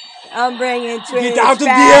guy. I'm bringing Twitch Get out of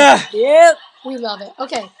back. there! Yep. We love it.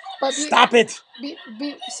 Okay, but Stop it!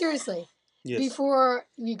 seriously. Yes. Before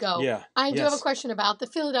you go, Yeah. I do have a question about the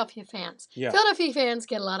Philadelphia fans. Yeah. Philadelphia fans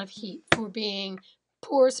get a lot of heat for being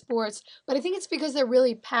poor sports, but I think it's because they're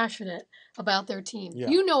really passionate about their team. Yeah.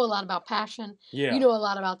 You know a lot about passion. Yeah. You know a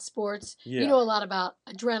lot about sports. Yeah. You know a lot about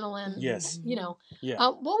adrenaline. Yes. You know. Yeah.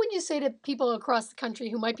 What would you say to people across the country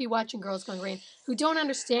who might be watching Girls Gone Green who don't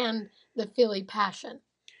understand the Philly passion?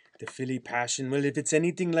 The Philly passion. Well, if it's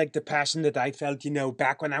anything like the passion that I felt,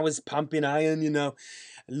 back when I was pumping iron,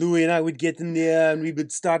 Louis and I would get in there and we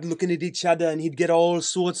would start looking at each other and he'd get all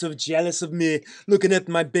sorts of jealous of me, looking at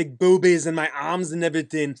my big boobies and my arms and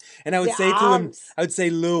everything. And I would say to him, I would say,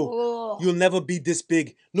 Lou, Oh. you'll never be this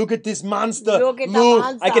big. Look at this monster. Look at the Lou,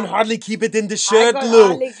 monster. I can hardly keep it in the shirt, can Lou.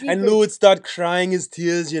 hardly keep And it. Lou would start crying his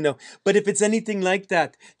tears, But if it's anything like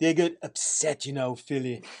that, they get upset,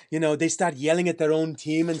 Philly. They start yelling at their own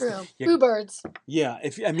team. And True. Yeah. Boo birds. Yeah,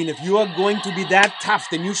 if you are going to be that tough,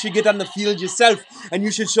 then you should get on the field yourself and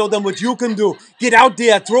you should show them what you can do. Get out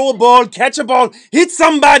there, throw a ball, catch a ball, hit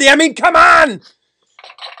somebody. I mean, come on!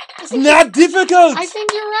 It's not difficult. I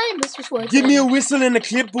think you're right, Mr. Schwartz. Give me a whistle and a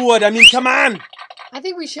clipboard. I mean, come on. I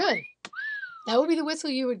think we should. That would be the whistle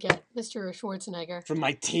you would get, Mr. Schwarzenegger. From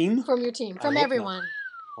my team? From your team. From hope everyone.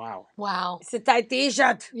 Wow. Wow. It's a tight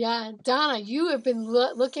t-shirt. Yeah. Donna, you have been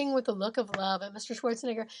looking with a look of love at Mr.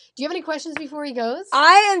 Schwarzenegger. Do you have any questions before he goes?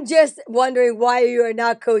 I am just wondering why you are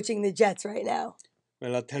not coaching the Jets right now.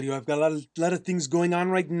 Well, I'll tell you, I've got a lot of things going on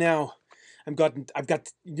right now. I've got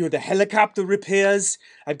the helicopter repairs.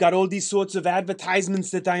 I've got all these sorts of advertisements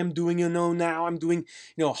that I am doing, now. I'm doing,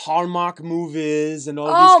 Hallmark movies and all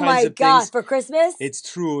these kinds of things. Oh my God, for Christmas? It's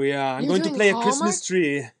true, yeah. I'm You're going to doing play Hallmark? a Christmas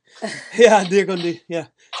tree. Yeah,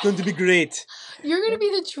 it's going to be great. You're going to be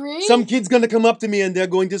the tree? Some kid's going to come up to me and they're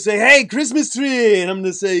going to say, "Hey, Christmas tree!" And I'm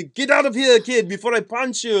going to say, "Get out of here, kid, before I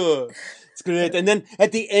punch you." It's great. And then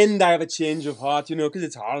at the end, I have a change of heart, because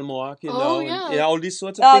it's Hallmark, Oh, and, yeah. all these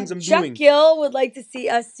sorts of things I'm Chuck doing. Gill would like to see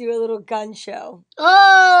us do a little gun show.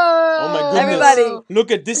 Oh! Oh, my goodness. Everybody.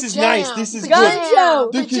 Look at this is Jam. nice. This is Gun good. show.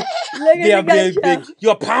 Look Jam. at, Look they are at the very gun big. show.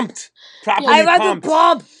 You're pumped. Properly I want pumped. to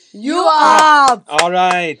pump. You You are. up. All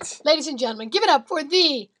right. Ladies and gentlemen, give it up for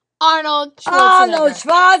the Arnold Schwarzenegger. Arnold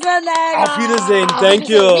Schwarzenegger. Auf Wiedersehen. Auf Thank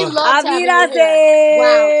Wiedersehen. you. We loved Auf having you here. Wiedersehen.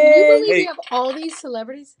 Wow. Can you believe Hey. we have all these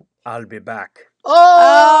celebrities? I'll be back.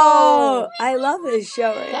 Oh, I love this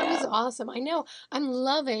show right That now. was awesome. I know. I'm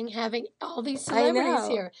loving having all these I celebrities know.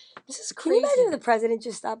 here. This is Can you crazy. imagine if the president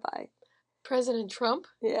just stopped by? President Trump?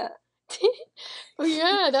 Yeah. Oh,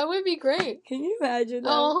 yeah, that would be great. Can you imagine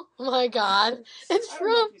that? Oh, my God. It's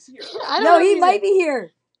Trump. I don't No, know if he he's might be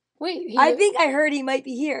here. Wait. I think I heard he might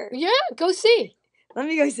be here. Yeah, go see. Let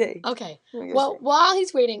me go see. Okay. Let me go Well, see. while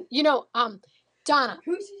he's waiting, Donna,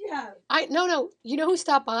 Who should you have? no. You know who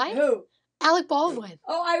stopped by? Who? Alec Baldwin.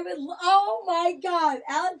 Oh, oh my God,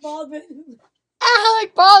 Alec Baldwin.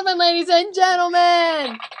 Alec Baldwin, ladies and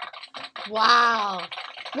gentlemen. Wow.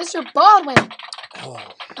 Mr. Baldwin, Hello.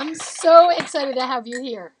 I'm so excited to have you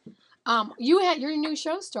here. You had your new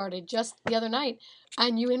show started just the other night,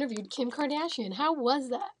 and you interviewed Kim Kardashian. How was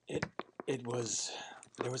that?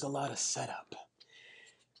 There was a lot of setup.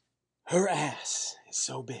 Her ass is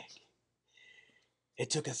so big. It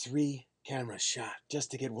took a 3-camera shot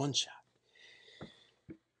just to get one shot.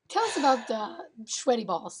 Tell us about the sweaty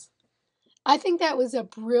balls. I think that was a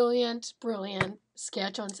brilliant, brilliant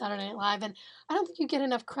sketch on Saturday Night Live, and I don't think you get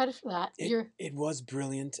enough credit for that. It was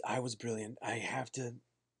brilliant. I was brilliant. I have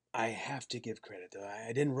to give credit though.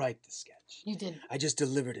 I didn't write the sketch. You did. I just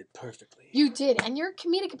delivered it perfectly. You did, and your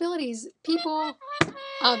comedic abilities, people,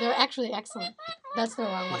 they're actually excellent. That's the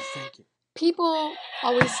wrong one. Well, thank you. People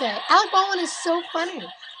always say, Alec Baldwin is so funny,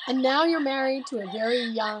 and now you're married to a very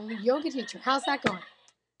young yoga teacher. How's that going?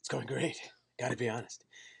 It's going great. Gotta be honest.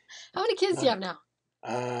 How many kids do you have now?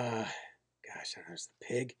 Gosh, there's the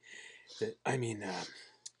pig. What's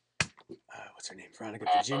her name? Veronica,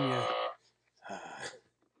 Virginia.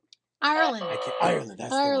 Ireland. Ireland.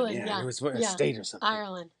 That's Ireland, the one. yeah. It was a Yeah. state or something.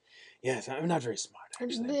 Ireland. Yes, I'm not very smart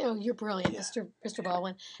actually. No, you're brilliant, Yeah. Mr.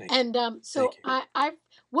 Baldwin. Thank you. And so Thank you.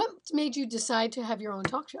 what made you decide to have your own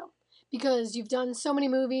talk show? Because you've done so many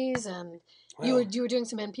movies, and you were doing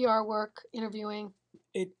some NPR work, interviewing.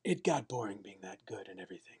 It got boring being that good and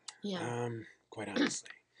everything. Yeah. Quite honestly.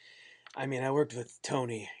 I mean, I worked with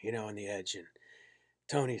Tony, on The Edge, and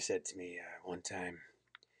Tony said to me one time,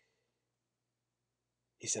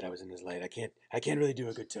 he said I was in his light. I can't really do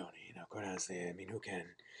a good Tony, quite honestly. I mean, who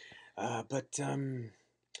can? But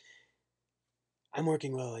I'm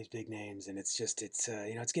working with all these big names, and it's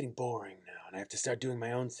getting boring now, and I have to start doing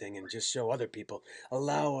my own thing and just allow other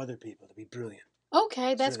people to be brilliant.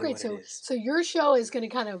 Okay, That's that's really great. what it is. So your show is going to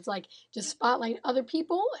kind of like just spotlight other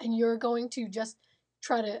people, and you're going to just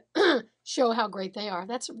try to show how great they are.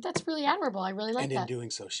 That's really admirable. I really like And in that. doing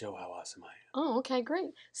so, show how awesome I am. Oh, okay, great.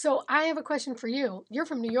 So I have a question for you. You're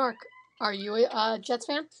from New York. Are you a Jets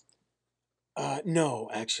fan? No,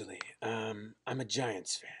 actually, I'm a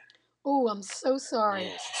Giants fan. Oh, I'm so sorry.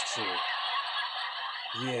 Yes, it's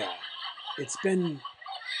true. Yeah, it's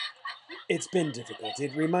been difficult.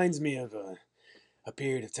 It reminds me of a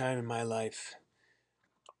period of time in my life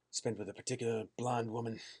spent with a particular blonde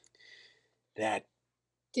woman that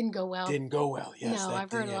Didn't go well. didn't go well. Yes, No,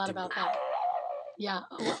 I've heard a lot didn't about go that. Yeah.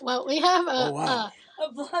 Well, we have Oh, wow.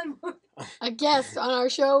 A blonde woman. a guest on our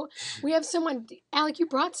show. We have someone. Alec, you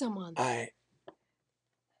brought someone.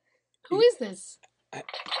 Who is this?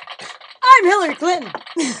 I'm Hillary Clinton.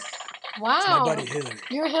 Wow. It's my buddy Hillary.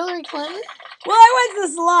 You're Hillary Clinton? Well, I went to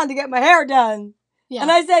the salon to get my hair done. Yeah.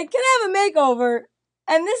 And I said, can I have a makeover?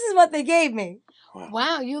 And this is what they gave me.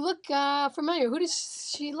 Wow, you look familiar. Who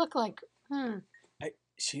does she look like?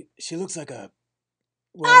 She looks like a.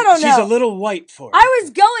 I don't know. She's a little white for it. I was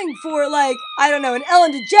going for, like, I don't know, an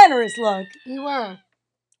Ellen DeGeneres look. You were.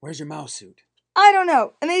 Where's your mouse suit? I don't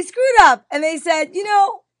know. And they screwed up. And they said,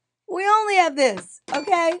 we only have this,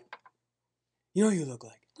 okay? You know who you look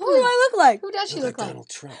like? Who do I look like? Who does she look like? Donald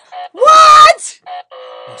Trump. What?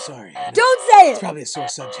 I'm sorry. Don't say It's it. probably a sore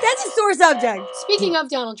subject. That's a sore subject. Speaking of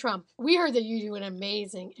Donald Trump, we heard that you do an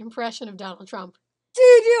amazing impression of Donald Trump. Do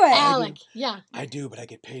you do it? Alec, yeah. I do, but I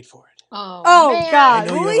get paid for it. Oh, man. God. I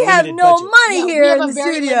know Well, you we have a have limited no budget. money Yeah, here we have in a the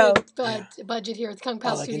very studio. limited budget here at the Kung Pao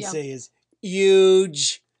All I studio. can say is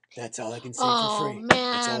huge. That's all I can say Oh, for free. man.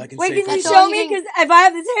 That's all I can Wait, say can for you That's free. all show you me? can- Because if I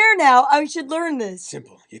have this hair now, I should learn this.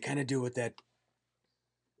 Simple. You kind of do what that.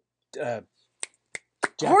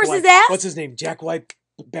 Horse's White. ass? What's his name? Jack White.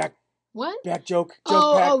 Back What? joke.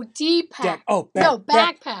 Oh, D-pack. No,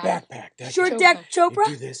 backpack. Backpack. Short Chopra. deck You Chopra?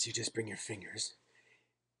 do this. You just bring your fingers.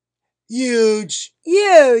 Huge.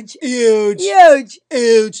 Huge. Huge. Huge.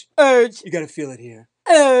 Huge. Huge. You gotta feel it here.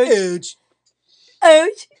 Huge. Huge.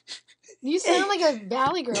 Huge. You sound like a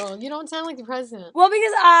valley girl. You don't sound like the president. Well,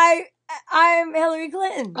 because I'm Hillary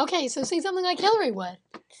Clinton. Okay, so say something like Hillary would.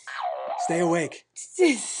 Stay awake.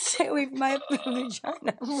 Stay away from my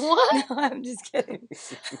vagina. What? No, I'm just kidding.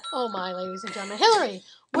 Oh my, ladies and gentlemen. Hillary,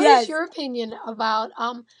 what is Yes. your opinion about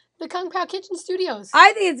the Kung Pao Kitchen Studios?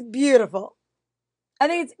 I think it's beautiful. I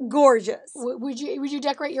think it's gorgeous. Would you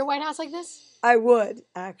decorate your White House like this? I would,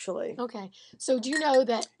 actually. Okay. So do you know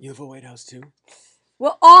that You have a White House too?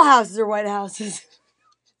 Well, all houses are White Houses.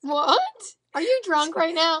 what? Are you drunk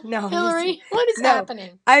right now? No, I'm Hillary, what is No.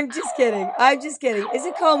 happening? I'm just kidding. I'm just kidding. It's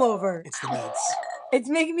a comb over. It's the meds. It's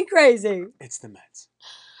making me crazy. It's the meds.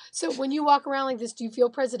 So when you walk around like this, do you feel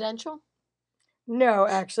presidential? No,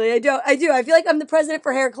 actually, I don't. I do. I feel like I'm the president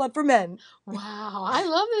for Hair Club for Men. Wow, I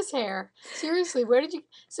love this hair. Seriously, where did you?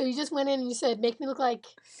 So you just went in and you said, "Make me look like."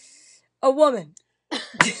 A woman.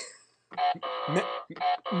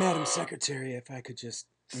 Madam Secretary, if I could just,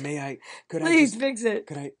 Please fix it.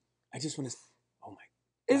 I just want to, oh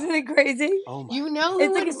my, Isn't it crazy? oh my. You know who It's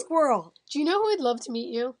would, like a squirrel. do you know who would love to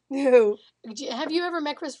meet you? Who? Have you ever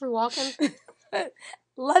met Christopher Walken?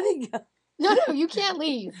 Let me go. No, you can't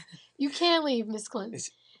leave. You can't leave, Miss Clinton.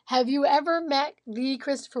 Is- Have you ever met the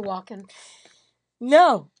Christopher Walken?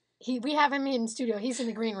 No. We have him in studio. He's in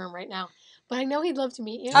the green room right now. But I know he'd love to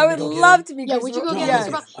meet you. I me would go get love him? to be Yeah, would you go get Yes.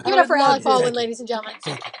 Mr. Baldwin? I Give it up for would Alec love to. Baldwin, Thank you. ladies and gentlemen.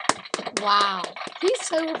 Thank you. Wow. He's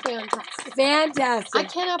so fantastic. Fantastic. I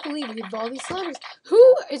cannot believe we have all these celebrities.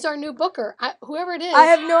 Who is our new booker? Whoever it is. I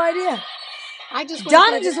have no idea. I just went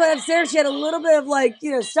Donna through just the- went upstairs. She had a little bit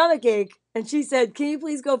of stomach ache. And she said, can you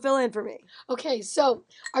please go fill in for me? Okay, so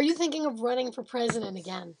are you thinking of running for president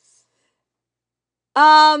again?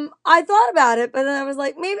 I thought about it, but then I was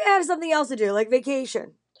like, maybe I have something else to do, like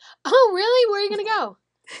vacation. Oh, really? Where are you going to go?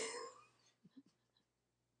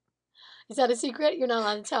 Is that a secret? You're not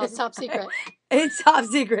allowed to tell. It's top secret. It's top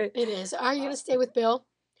secret. It is. Are you going to stay with Bill?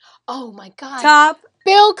 Oh, my God. Top.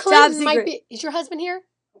 Bill Clinton might secret. be. Is your husband here?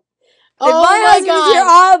 If my husband's here,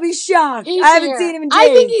 I'll be shocked. He's I haven't here. seen him in days.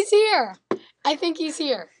 I think he's here. I think he's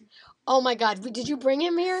here. Oh, my God. Did you bring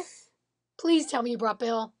him here? Please tell me you brought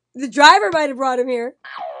Bill. The driver might have brought him here.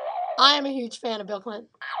 I am a huge fan of Bill Clinton.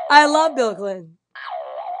 I love Bill Clinton.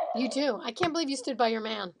 You too. I can't believe you stood by your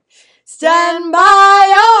man. Stand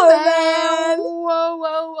by your man. Whoa,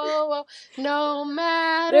 whoa, whoa, whoa. No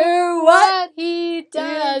matter Matter what he he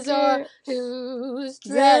does, or whose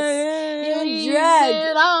dress he Drag.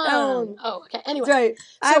 it on. Oh, okay. Anyway, That's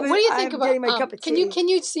right. so what do you think I'm about? getting my cup of tea. Can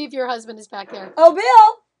you see if your husband is back there? Oh,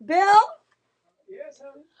 Bill. Yes,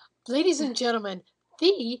 honey. Ladies and gentlemen,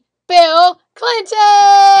 the Bill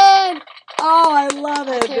Clinton. Oh, I love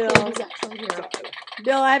I it, can't Bill. believe he's actually here.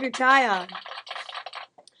 Bill, I have your tie on.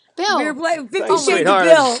 Bill. We were playing 50 Thanks, Shades of sweetheart.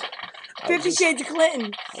 Bill. I 50 was Shades of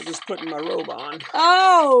Clinton. I was just putting my robe on.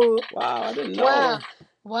 Oh. Wow, I didn't know. Wow.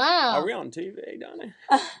 Wow. Are we on TV, Donnie?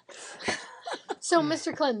 So,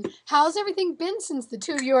 Mr. Clinton, how's everything been since the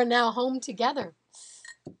two of you are now home together?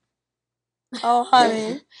 Oh,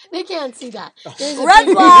 honey. They can't see that. There's a Red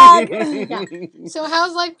big- flag. Yeah. So,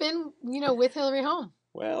 how's life been, with Hillary home?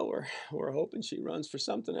 Well, we're hoping she runs for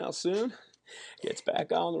something else soon, gets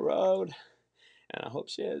back on the road, and I hope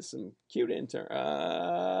she has some cute intern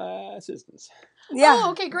assistants. Yeah.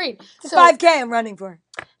 Oh, okay, great. It's So, 5K I'm running for.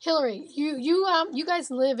 Hillary, you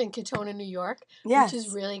guys live in Katona, New York, Yes. which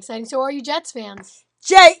is really exciting. So, are you Jets fans?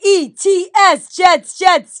 Jets,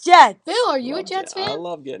 Jets. Bill, are you a Love Jets I fan?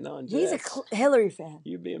 love getting on He's jets. a Hillary fan.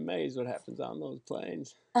 You'd be amazed what happens on those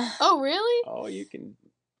planes. Oh, really? Oh, you can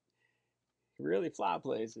really fly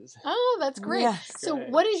places. Oh, that's great. Yes. So, Great.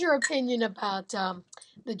 what is your opinion about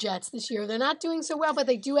the Jets this year? They're not doing so well, but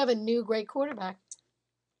they do have a new great quarterback.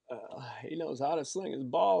 He knows how to sling his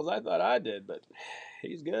balls. I thought I did, but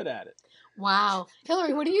he's good at it. Wow.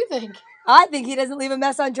 Hillary, what do you think? I think he doesn't leave a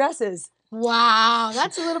mess on dresses. Wow.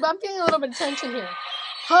 That's I'm feeling a little bit of tension here.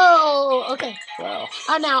 Oh, okay. Well,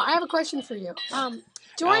 Now, I have a question for you.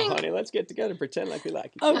 During now, honey, let's get together and pretend like we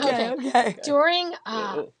like each Okay. other. during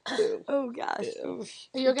Oh gosh. Ew.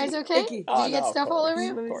 are you guys okay? Icky. Did you get no, of stuff all course. over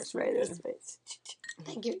you? Let me course spray we this did. face.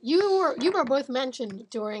 Thank you. You were both mentioned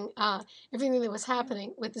during everything that was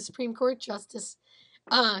happening with the Supreme Court Justice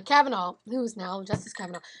Kavanaugh, who is now Justice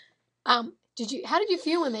Kavanaugh. How did you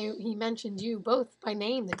feel when he mentioned you both by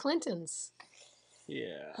name, the Clintons?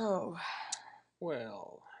 Yeah. Oh.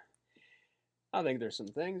 Well, I think there's some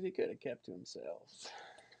things he could have kept to himself,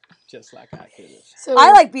 just like I could have. So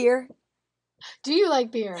I like beer. Do you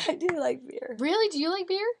like beer? I do like beer. Really? Do you like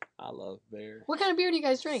beer? I love beer. What kind of beer do you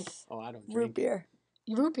guys drink? Oh, I don't drink Root beer.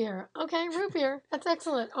 Root beer. Okay, root beer. That's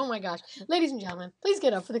excellent. Oh my gosh. Ladies and gentlemen, please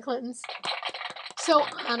get up for the Clintons. So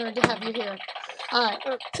honored to have you here.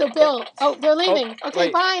 So Bill, they're leaving. Oh, Okay,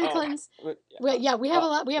 wait. bye, the Oh, Clintons. but- Well, yeah, we have a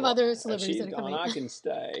lot. We have well, other if celebrities she's that are gone, coming. I can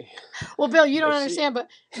stay. Well, Bill, you don't If she- understand, but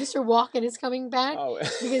Mr. Walken is coming back Oh,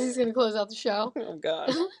 because he's going to close out the show. oh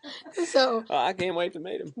God. So Oh, I can't wait to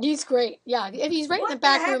meet him. he's great. Yeah, if he's right in the What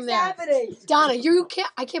back the room heck's there. happening? Donna,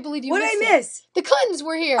 I can't believe you What did missed I it. miss? The Clintons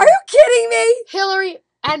were here. Are you kidding me? Hillary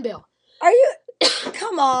and Bill. Are you?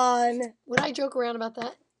 Come on. Would I joke around about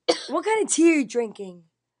that? What kind of tea are you drinking?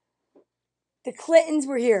 The Clintons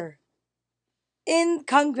were here. In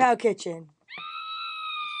Kung Pao Kitchen.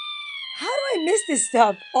 How do I miss this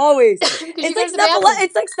stuff? Always. Because you It's go like to the bathroom.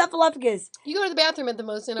 it's like snuffleupagus. You go to the bathroom at the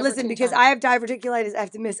most inopportune Listen, because time. I have diverticulitis, I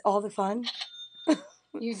have to miss all the fun.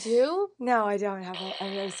 You do? No, I don't have it.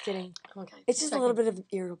 I'm just kidding. Okay. It's just a little bit of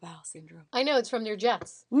irritable bowel syndrome. I know, it's from their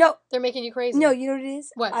jets. No, They're making you crazy. no, you know what it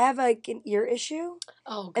is? What? I have like an ear issue,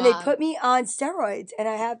 Oh, God. and they put me on steroids, and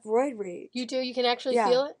I have roid rage. You do? You can actually Yeah.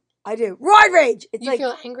 feel it? I do. Roid rage! It's You like,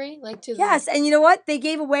 feel angry? Like to the... yes, and you know what? They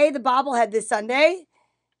gave away the bobblehead this Sunday.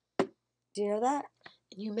 Do you know that?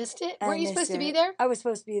 You missed it? I Weren't you missed supposed to be it. there? I was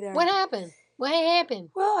supposed to be there. What happened? What happened?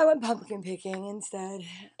 Well, I went pumpkin picking instead.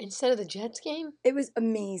 Instead of the Jets game? It was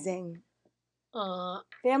amazing. Uh,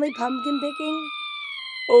 Family pumpkin picking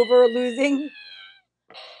over losing.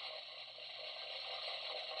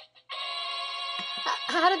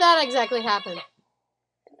 how did that exactly happen?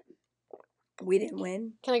 We didn't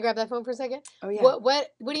win. Can I grab that phone for a second? Oh yeah. What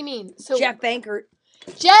do you mean? So Jeff Bankert.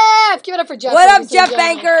 Jeff! Give it up for Jeff. What up, ladies and Jeff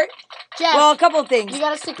gentlemen. Bankert? Jeff, Well, a couple of things. you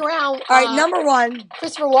got to stick around. All right, number one.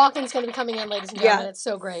 Christopher Walken's going to be coming in, ladies and gentlemen. Yeah. It's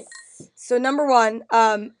so great. So number one,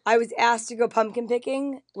 I was asked to go pumpkin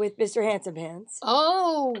picking with Mr. Handsome Pants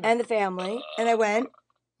Oh. and the family, and I went.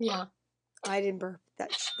 Yeah. I didn't burp.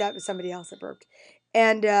 That was somebody else that burped,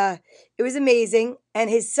 and it was amazing. And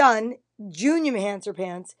his son, Junior Handsome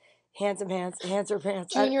Pants, Junior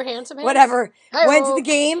Handsome Hands? whatever, went to Hi-oh. the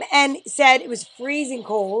game and said it was freezing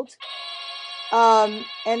cold. And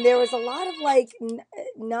there was a lot of like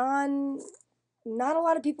not a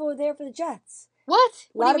lot of people were there for the Jets. What? A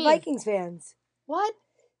What lot do of you mean? Vikings fans. What?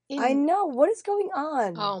 I know. What is going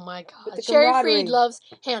on? Oh my With God. the Sherry camaraderie. Freed loves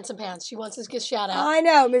Handsome Pants. She wants us to give a shout out. I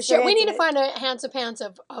know, Mr. Sure, we need to Handsome- find a Handsome Pants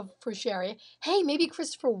for Sherry. Hey, maybe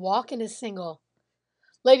Christopher Walken is single.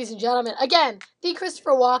 Ladies and gentlemen, again, the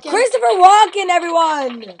Christopher Walken. Christopher Walken,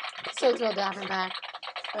 everyone. So thrilled to have him back.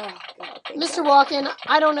 Oh, God, thank Mr. God. Walken,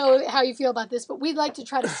 I don't know how you feel about this, but we'd like to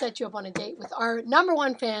try to set you up on a date with our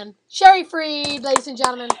 #1 fan, Sherry Freed, ladies and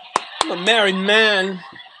gentlemen. I'm a married man.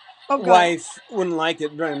 Oh, God. Wife wouldn't like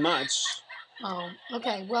it very much. Oh,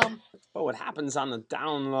 okay. Well, But what happens on the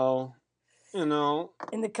down low, you know,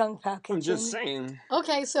 In the Kung Pao kitchen. I'm just saying.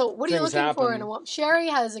 okay. So, what are you Things looking for in happen. a woman? Sherry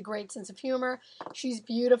has a great sense of humor. She's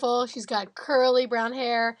beautiful. She's got curly brown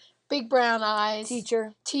hair, big brown eyes.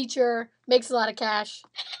 Teacher. Makes a lot of cash.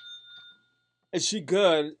 Is she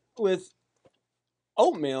good with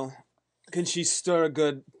oatmeal? Can she stir a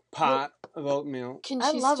good pot of oatmeal? Can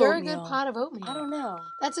I she love stir a oatmeal. good pot of oatmeal? I don't know.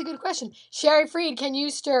 That's a good question. Sherry Freed, can you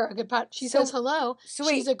stir a good pot? She So- says hello. so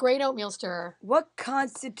wait. She's a great oatmeal stirrer. What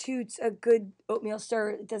constitutes a good oatmeal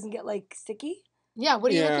stir? It doesn't get, like, sticky? Yeah,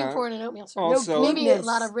 what are you looking Yeah. for in an oatmeal stirrer? Also, Maybe a Goodness.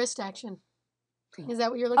 lot of wrist action. Is that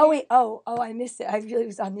what you're looking Oh, at? wait. Oh, I missed it. I really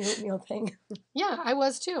was on the oatmeal thing. Yeah, I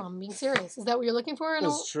was too. I'm being serious. Is that what you're looking for?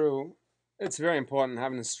 it's true. It's very important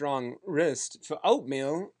having a strong wrist. For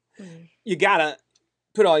oatmeal, Mm. you gotta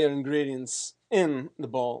put all your ingredients in the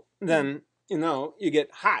bowl. Then, you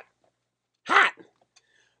get hot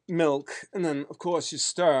milk. And then, of course, you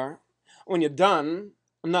stir. When you're done,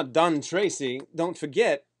 I'm not done, Tracy. Don't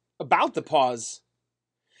forget about the pause.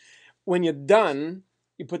 When you're done,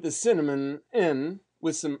 you put the cinnamon in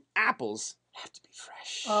with some apples. Have to be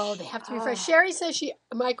fresh. Oh, they have to be fresh. Ah. Sherry says she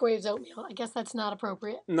microwaves oatmeal. I guess that's not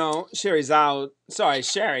appropriate. No, Sherry's out. Sorry,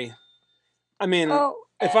 Sherry. I mean, Oh,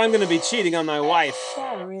 if I'm gonna be cheating on my wife,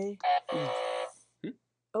 Sherry.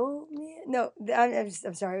 Oatmeal? No,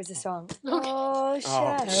 I'm sorry. It was a song. Okay. Oh,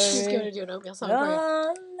 Sherry. She's going to do an oatmeal song for you.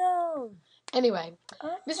 Oh, no. Anyway,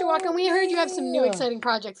 Mr. Walken, we heard you have some new exciting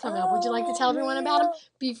projects coming up. Would you like to tell everyone about them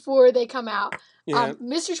before they come out? yeah,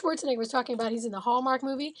 Mr. Schwarzenegger was talking about he's in the Hallmark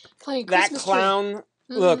movie playing a that Christmas clown. tree.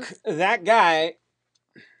 Look, that guy.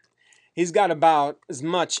 He's got about as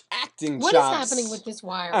much acting What is chops. happening with this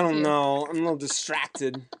wire? I with don't you? know. I'm a little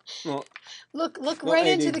distracted. Well, Look well, right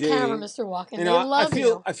into the ADD. camera, Mr. Walken. They I love feel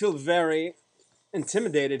you. I feel very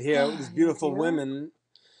intimidated here with these beautiful do? women.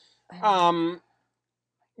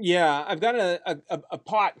 Yeah, I've got a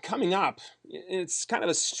part coming up. It's kind of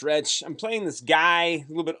a stretch. I'm playing this guy, a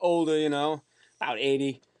little bit older, about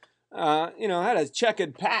 80. Had a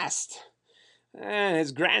checkered past. And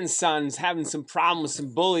his grandson's having some problems with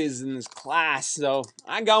some bullies in his class. So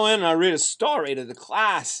I go in and I read a story to the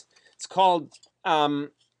class. It's called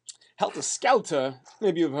Helter Skelter.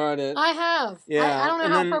 Maybe you've heard it. I have. Yeah, I don't know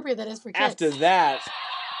and how then appropriate that is for kids. After that,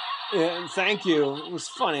 yeah, thank you. It was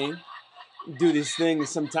funny. Do these things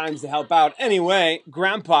sometimes to help out. Anyway,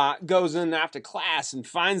 Grandpa goes in after class and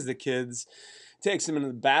finds the kids, takes them into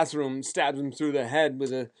the bathroom, stabs them through the head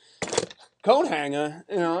with a coat hanger.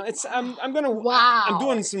 I'm gonna. Wow. I'm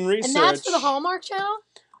doing some research. And that's for the Hallmark Channel?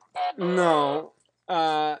 No.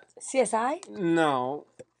 CSI? No.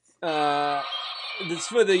 It's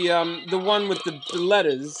for the one with the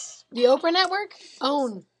letters. The Oprah Network?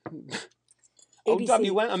 OWN.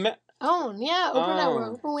 ABC. OWN, yeah. Oprah Oh.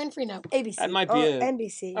 Network. Oprah Winfrey Network. ABC. That might be or it.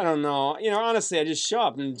 NBC. I don't know. Honestly, I just show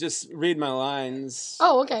up and just read my lines.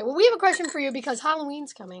 Oh, okay. Well, we have a question for you because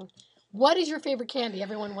Halloween's coming. What is your favorite candy?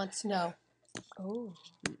 Everyone wants to know. Oh.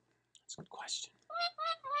 That's a good question.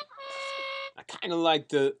 I kind of like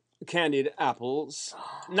the candied apples.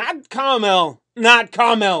 Not caramel. Not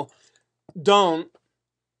caramel. Don't.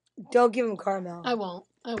 Don't give him caramel. I won't.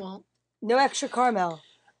 No extra caramel.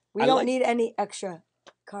 We I don't like- need any extra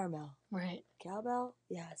caramel. Right. Cowbell?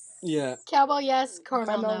 Yes. Yeah, Cowbell, yes.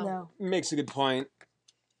 Caramel, no. no. makes a good point.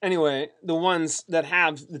 Anyway, the ones that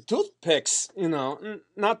have the toothpicks, not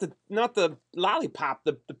the lollipop,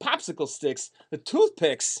 the popsicle sticks, the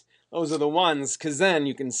toothpicks. Those are the ones, because then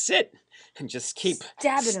you can sit and just keep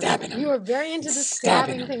Stabbing them. You are very into the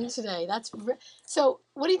stabbing thing today. So.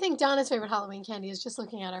 What do you think Donna's favorite Halloween candy is? Just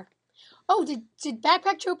looking at her. Oh, did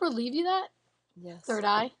Backpack Chopra leave you that? Yes. Third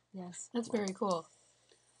eye. Yes. That's very cool.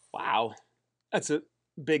 Wow, that's a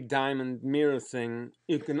big diamond mirror thing.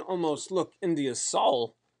 You can almost look into your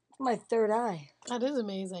soul. My third eye. That is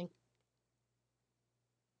amazing.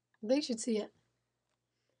 They should see it.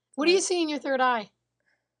 What do you see in your third eye?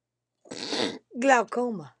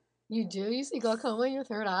 Glaucoma. You do? You see glaucoma in your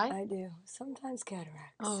third eye? I do. Sometimes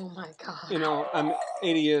cataracts. Oh my God. I'm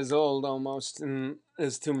 80 years old almost, and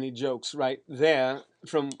there's too many jokes right there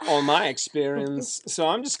from all my experience. So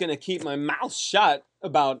I'm just going to keep my mouth shut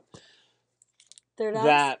about Third eye.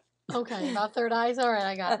 that. Okay, about third eyes. All right,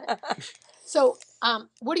 I got it. So,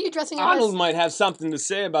 what are you dressing up Arnold as? might have something to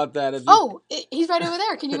say about that. If you... Oh, he's right over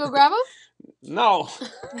there. Can you go grab him? No.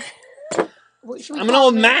 Should we I'm an call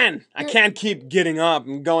old him? man. I You're- can't keep getting up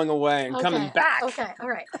and going away and coming back. Okay, all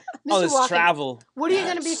right. All Mr. this Walken, travel. what are you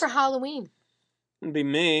going to be for Halloween? It'd be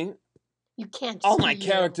me. You can't just All be my you.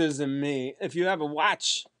 characters and me. If you ever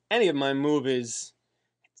watch any of my movies,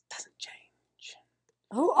 it doesn't change.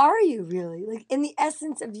 Who are you, really? Like, in the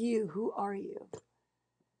essence of you, who are you?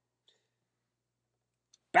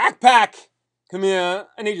 Backpack! Come here.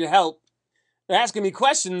 I need your help. They're asking me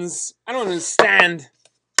questions. I don't understand.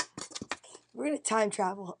 We're going to time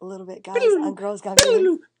travel a little bit, guys, on Girls Gone Green.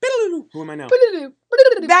 Biddle-loo, biddle-loo. Who am I now?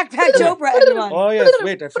 Backpack Chopra, everyone. Oh, yes,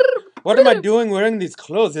 wait. What am I doing wearing these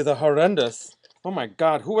clothes? These are horrendous. Oh, my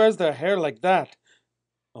God. Who wears their hair like that?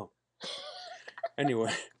 Oh.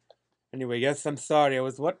 Anyway, yes, I'm sorry. I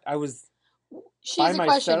was... She has By a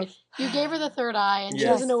question. myself? You gave her the third eye, and she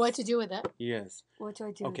Yes. doesn't know what to do with it. Yes. What do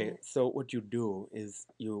I do? Okay, with it? so what you do is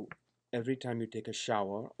every time you take a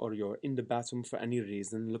shower or you're in the bathroom for any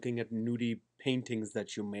reason, looking at nudie paintings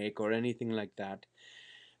that you make or anything like that,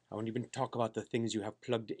 I won't even talk about the things you have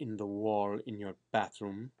plugged in the wall in your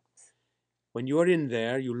bathroom. When you are in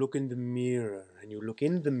there, you look in the mirror, and you look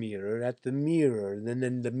in the mirror at the mirror, and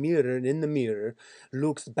then the mirror in the mirror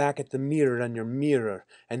looks back at the mirror on your mirror,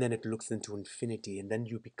 and then it looks into infinity, and then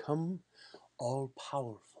you become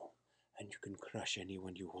all-powerful, and you can crush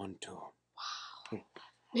anyone you want to. Wow.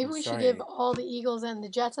 Maybe I'm we sorry. should give all the Eagles and the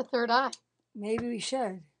Jets a third eye. Maybe we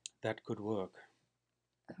should. That could work.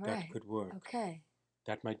 All That right. could work. Okay.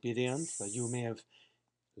 That might be the answer. You may have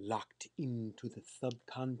locked into the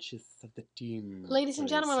subconscious of the team. Ladies and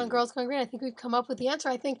gentlemen, on Tracy. Girls Gone Green, I think we've come up with the answer.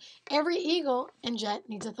 I think every Eagle and Jet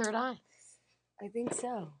needs a third eye. I think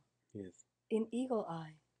so. Yes. In Eagle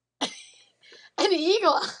Eye. An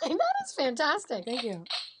eagle eye. That is fantastic. Thank you.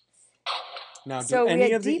 Now, So do we any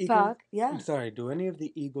had of the Eagles... Deepak. Yeah. I'm sorry, do any of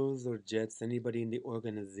the Eagles or Jets, anybody in the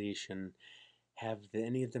organization,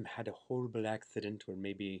 any of them had a horrible accident where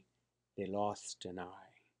maybe they lost an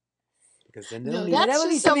eye? Because then they'll No, need... that that's would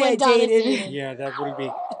be just somebody I someone Donna dated. dated. Yeah, that will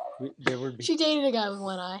be... There will be... She dated a guy with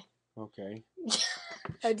one eye. Okay.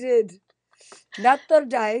 I did. Not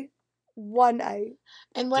third eye. One eye.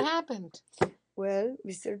 And what happened? Well,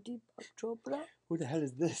 Mr. Deepak Chopra. Who the hell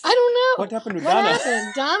is this? I don't know. What happened with What Donna?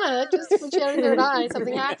 happened? Donna, just when she had her third eye,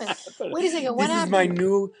 something happened. Wait a second, what This happened? is my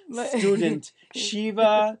new student,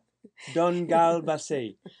 Shiva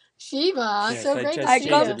Dongalbase. Shiva, Yes, so I great just to I see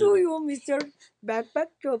come changed you. to you, Mr. Backpack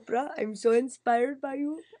Chopra. I'm so inspired by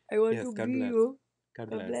you. I want Yes, to God be bless. you. God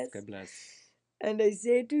God bless. bless. God bless. And I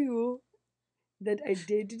say to you that I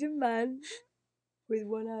dated a man with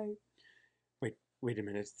one eye. Wait a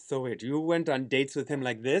minute. So wait, you went on dates with him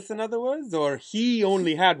like this, in other words? Or he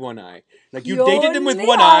only had one eye? Like you He dated him with only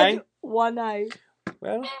one had eye? One eye.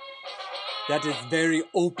 Well, that is very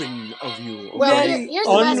open of you. Okay? Well, Very here's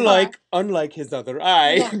the best part. Unlike his other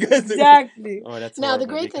eye. Yeah. 'Cause it- Exactly. oh, that's Now, the horrible.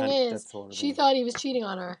 great We thing can't- is, that's horrible. she thought he was cheating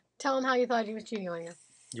on her. Tell him how you thought he was cheating on you.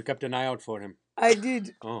 You kept an eye out for him. I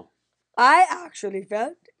did. Oh. I actually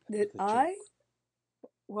felt that That's a I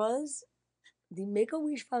was the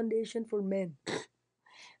Make-A-Wish Foundation for men.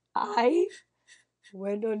 I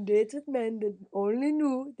went on dates with men that only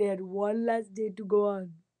knew they had one last date to go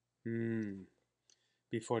on.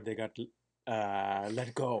 Before they got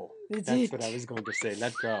let go. That's That's it. what I was going to say.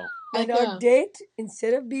 Let go. And Let our go. date,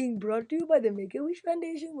 instead of being brought to you by the Make-A-Wish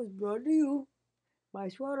Foundation, was brought to you by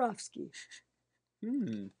Swarovski.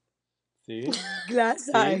 See? Glass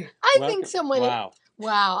See? eye. I Welcome. think someone... Wow.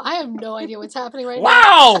 Wow, I have no idea what's happening right now.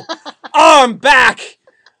 Wow! Oh, I'm back!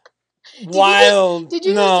 Wild. did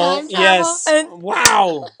you just no, time travel? yes.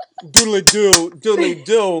 Wow. Doodly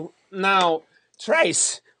do. Now,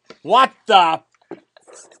 Trace, what the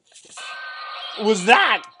was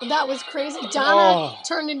that? That was crazy. Donna Oh.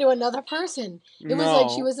 turned into another person. It was like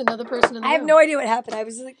she was another person in the I have room. no idea what happened. I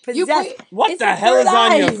was like You possessed. put- What It's the a hell third is on your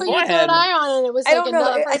eye. You put your forehead? third eye on and it was I like don't know.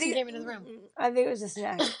 another I person think came into the room. I think it was a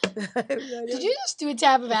snack. Did you just do a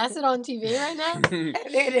tab of acid on TV right now? I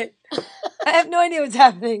did it. I have no idea what's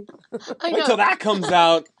happening. I Wait know. till that comes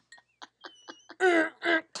out.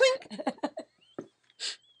 Clink.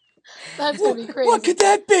 That's going to be crazy. What could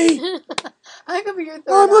that be? I could be your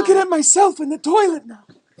third I'm looking eye. at myself in the toilet now.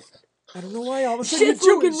 I don't know why all of a sudden Shit's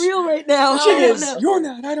you're looking Jewish. real right now. No. I don't Is. know. You're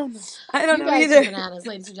not. I don't know. I don't You know guys either. are bananas,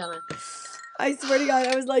 ladies and gentlemen. I swear to God,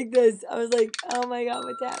 I was like this. I was like, oh my God,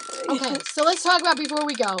 what's happening? Okay, so let's talk about before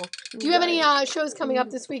we go. Do you have any shows coming up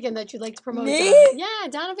this weekend that you'd like to promote? Me? Donna? Yeah,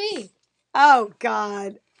 Donna V. Oh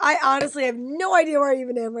God. I honestly have no idea where I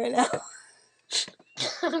even am right now.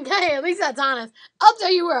 Okay, at least that's honest. I'll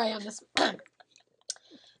tell you where I am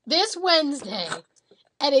this Wednesday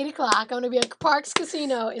at 8 o'clock. I'm going to be at Parks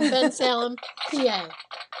Casino in Ben Salem, PA.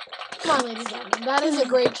 Come on, ladies and gentlemen. That is a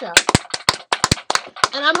great show.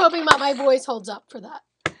 And I'm hoping my voice holds up for that.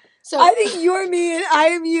 So I think you're me and I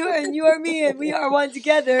am you and you're me and we are one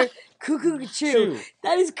together. Cuckoo chew.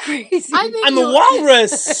 That is crazy. I think I'm a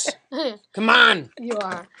walrus. Come on. You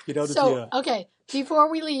are. Get out of So, here. okay, before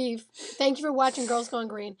we leave, thank you for watching Girls Gone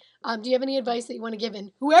Green. Do you have any advice that you want to give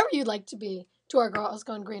in, whoever you'd like to be, to our Girls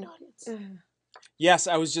Gone Green audience? Yes,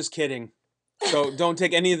 I was just kidding. So don't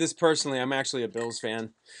take any of this personally. I'm actually a Bills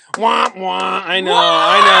fan. Wah, wah. I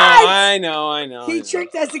know. He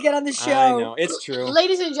tricked us to get on the show. I know. It's true.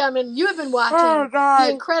 Ladies and gentlemen, you have been watching the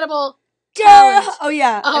incredible talent. talent Oh,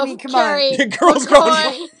 yeah. I mean, come on. Kerry Girls Gone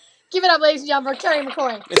McCoy. Give it up, ladies and gentlemen, for Kerry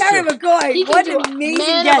McCoy. Kerry McCoy, He what can an do amazing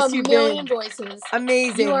guest you've been. Man of a million voices.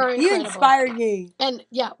 Amazing. You are incredible. You inspired me. And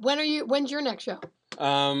yeah, when's your next show?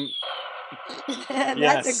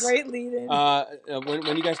 That's a great lead-in.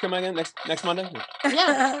 When you guys come again? Next Monday?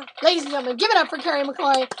 Yeah. Ladies and gentlemen, give it up for Kerry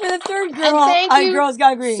McCoy. For the third girl and thank you Girls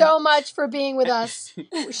Gone Green. so much for being with us.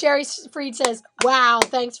 Sherry Freed says, wow,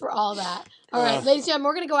 thanks for all that. All right, ladies and gentlemen,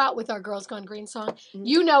 we're going to go out with our Girls Gone Green song.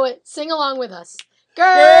 You know it. Sing along with us.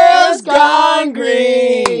 Girls Gone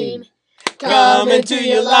Green. Coming to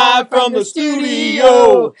you live from the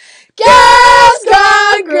studio. Girls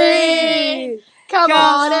Gone Green. Come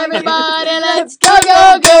on, everybody, let's go,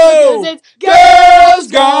 go, go. 'Cause it's Girls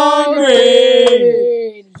Gone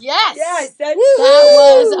Green. Yes. That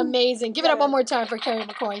was amazing. Give it up one more time for Kerry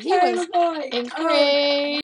McCoy. He was McCoy. incredible.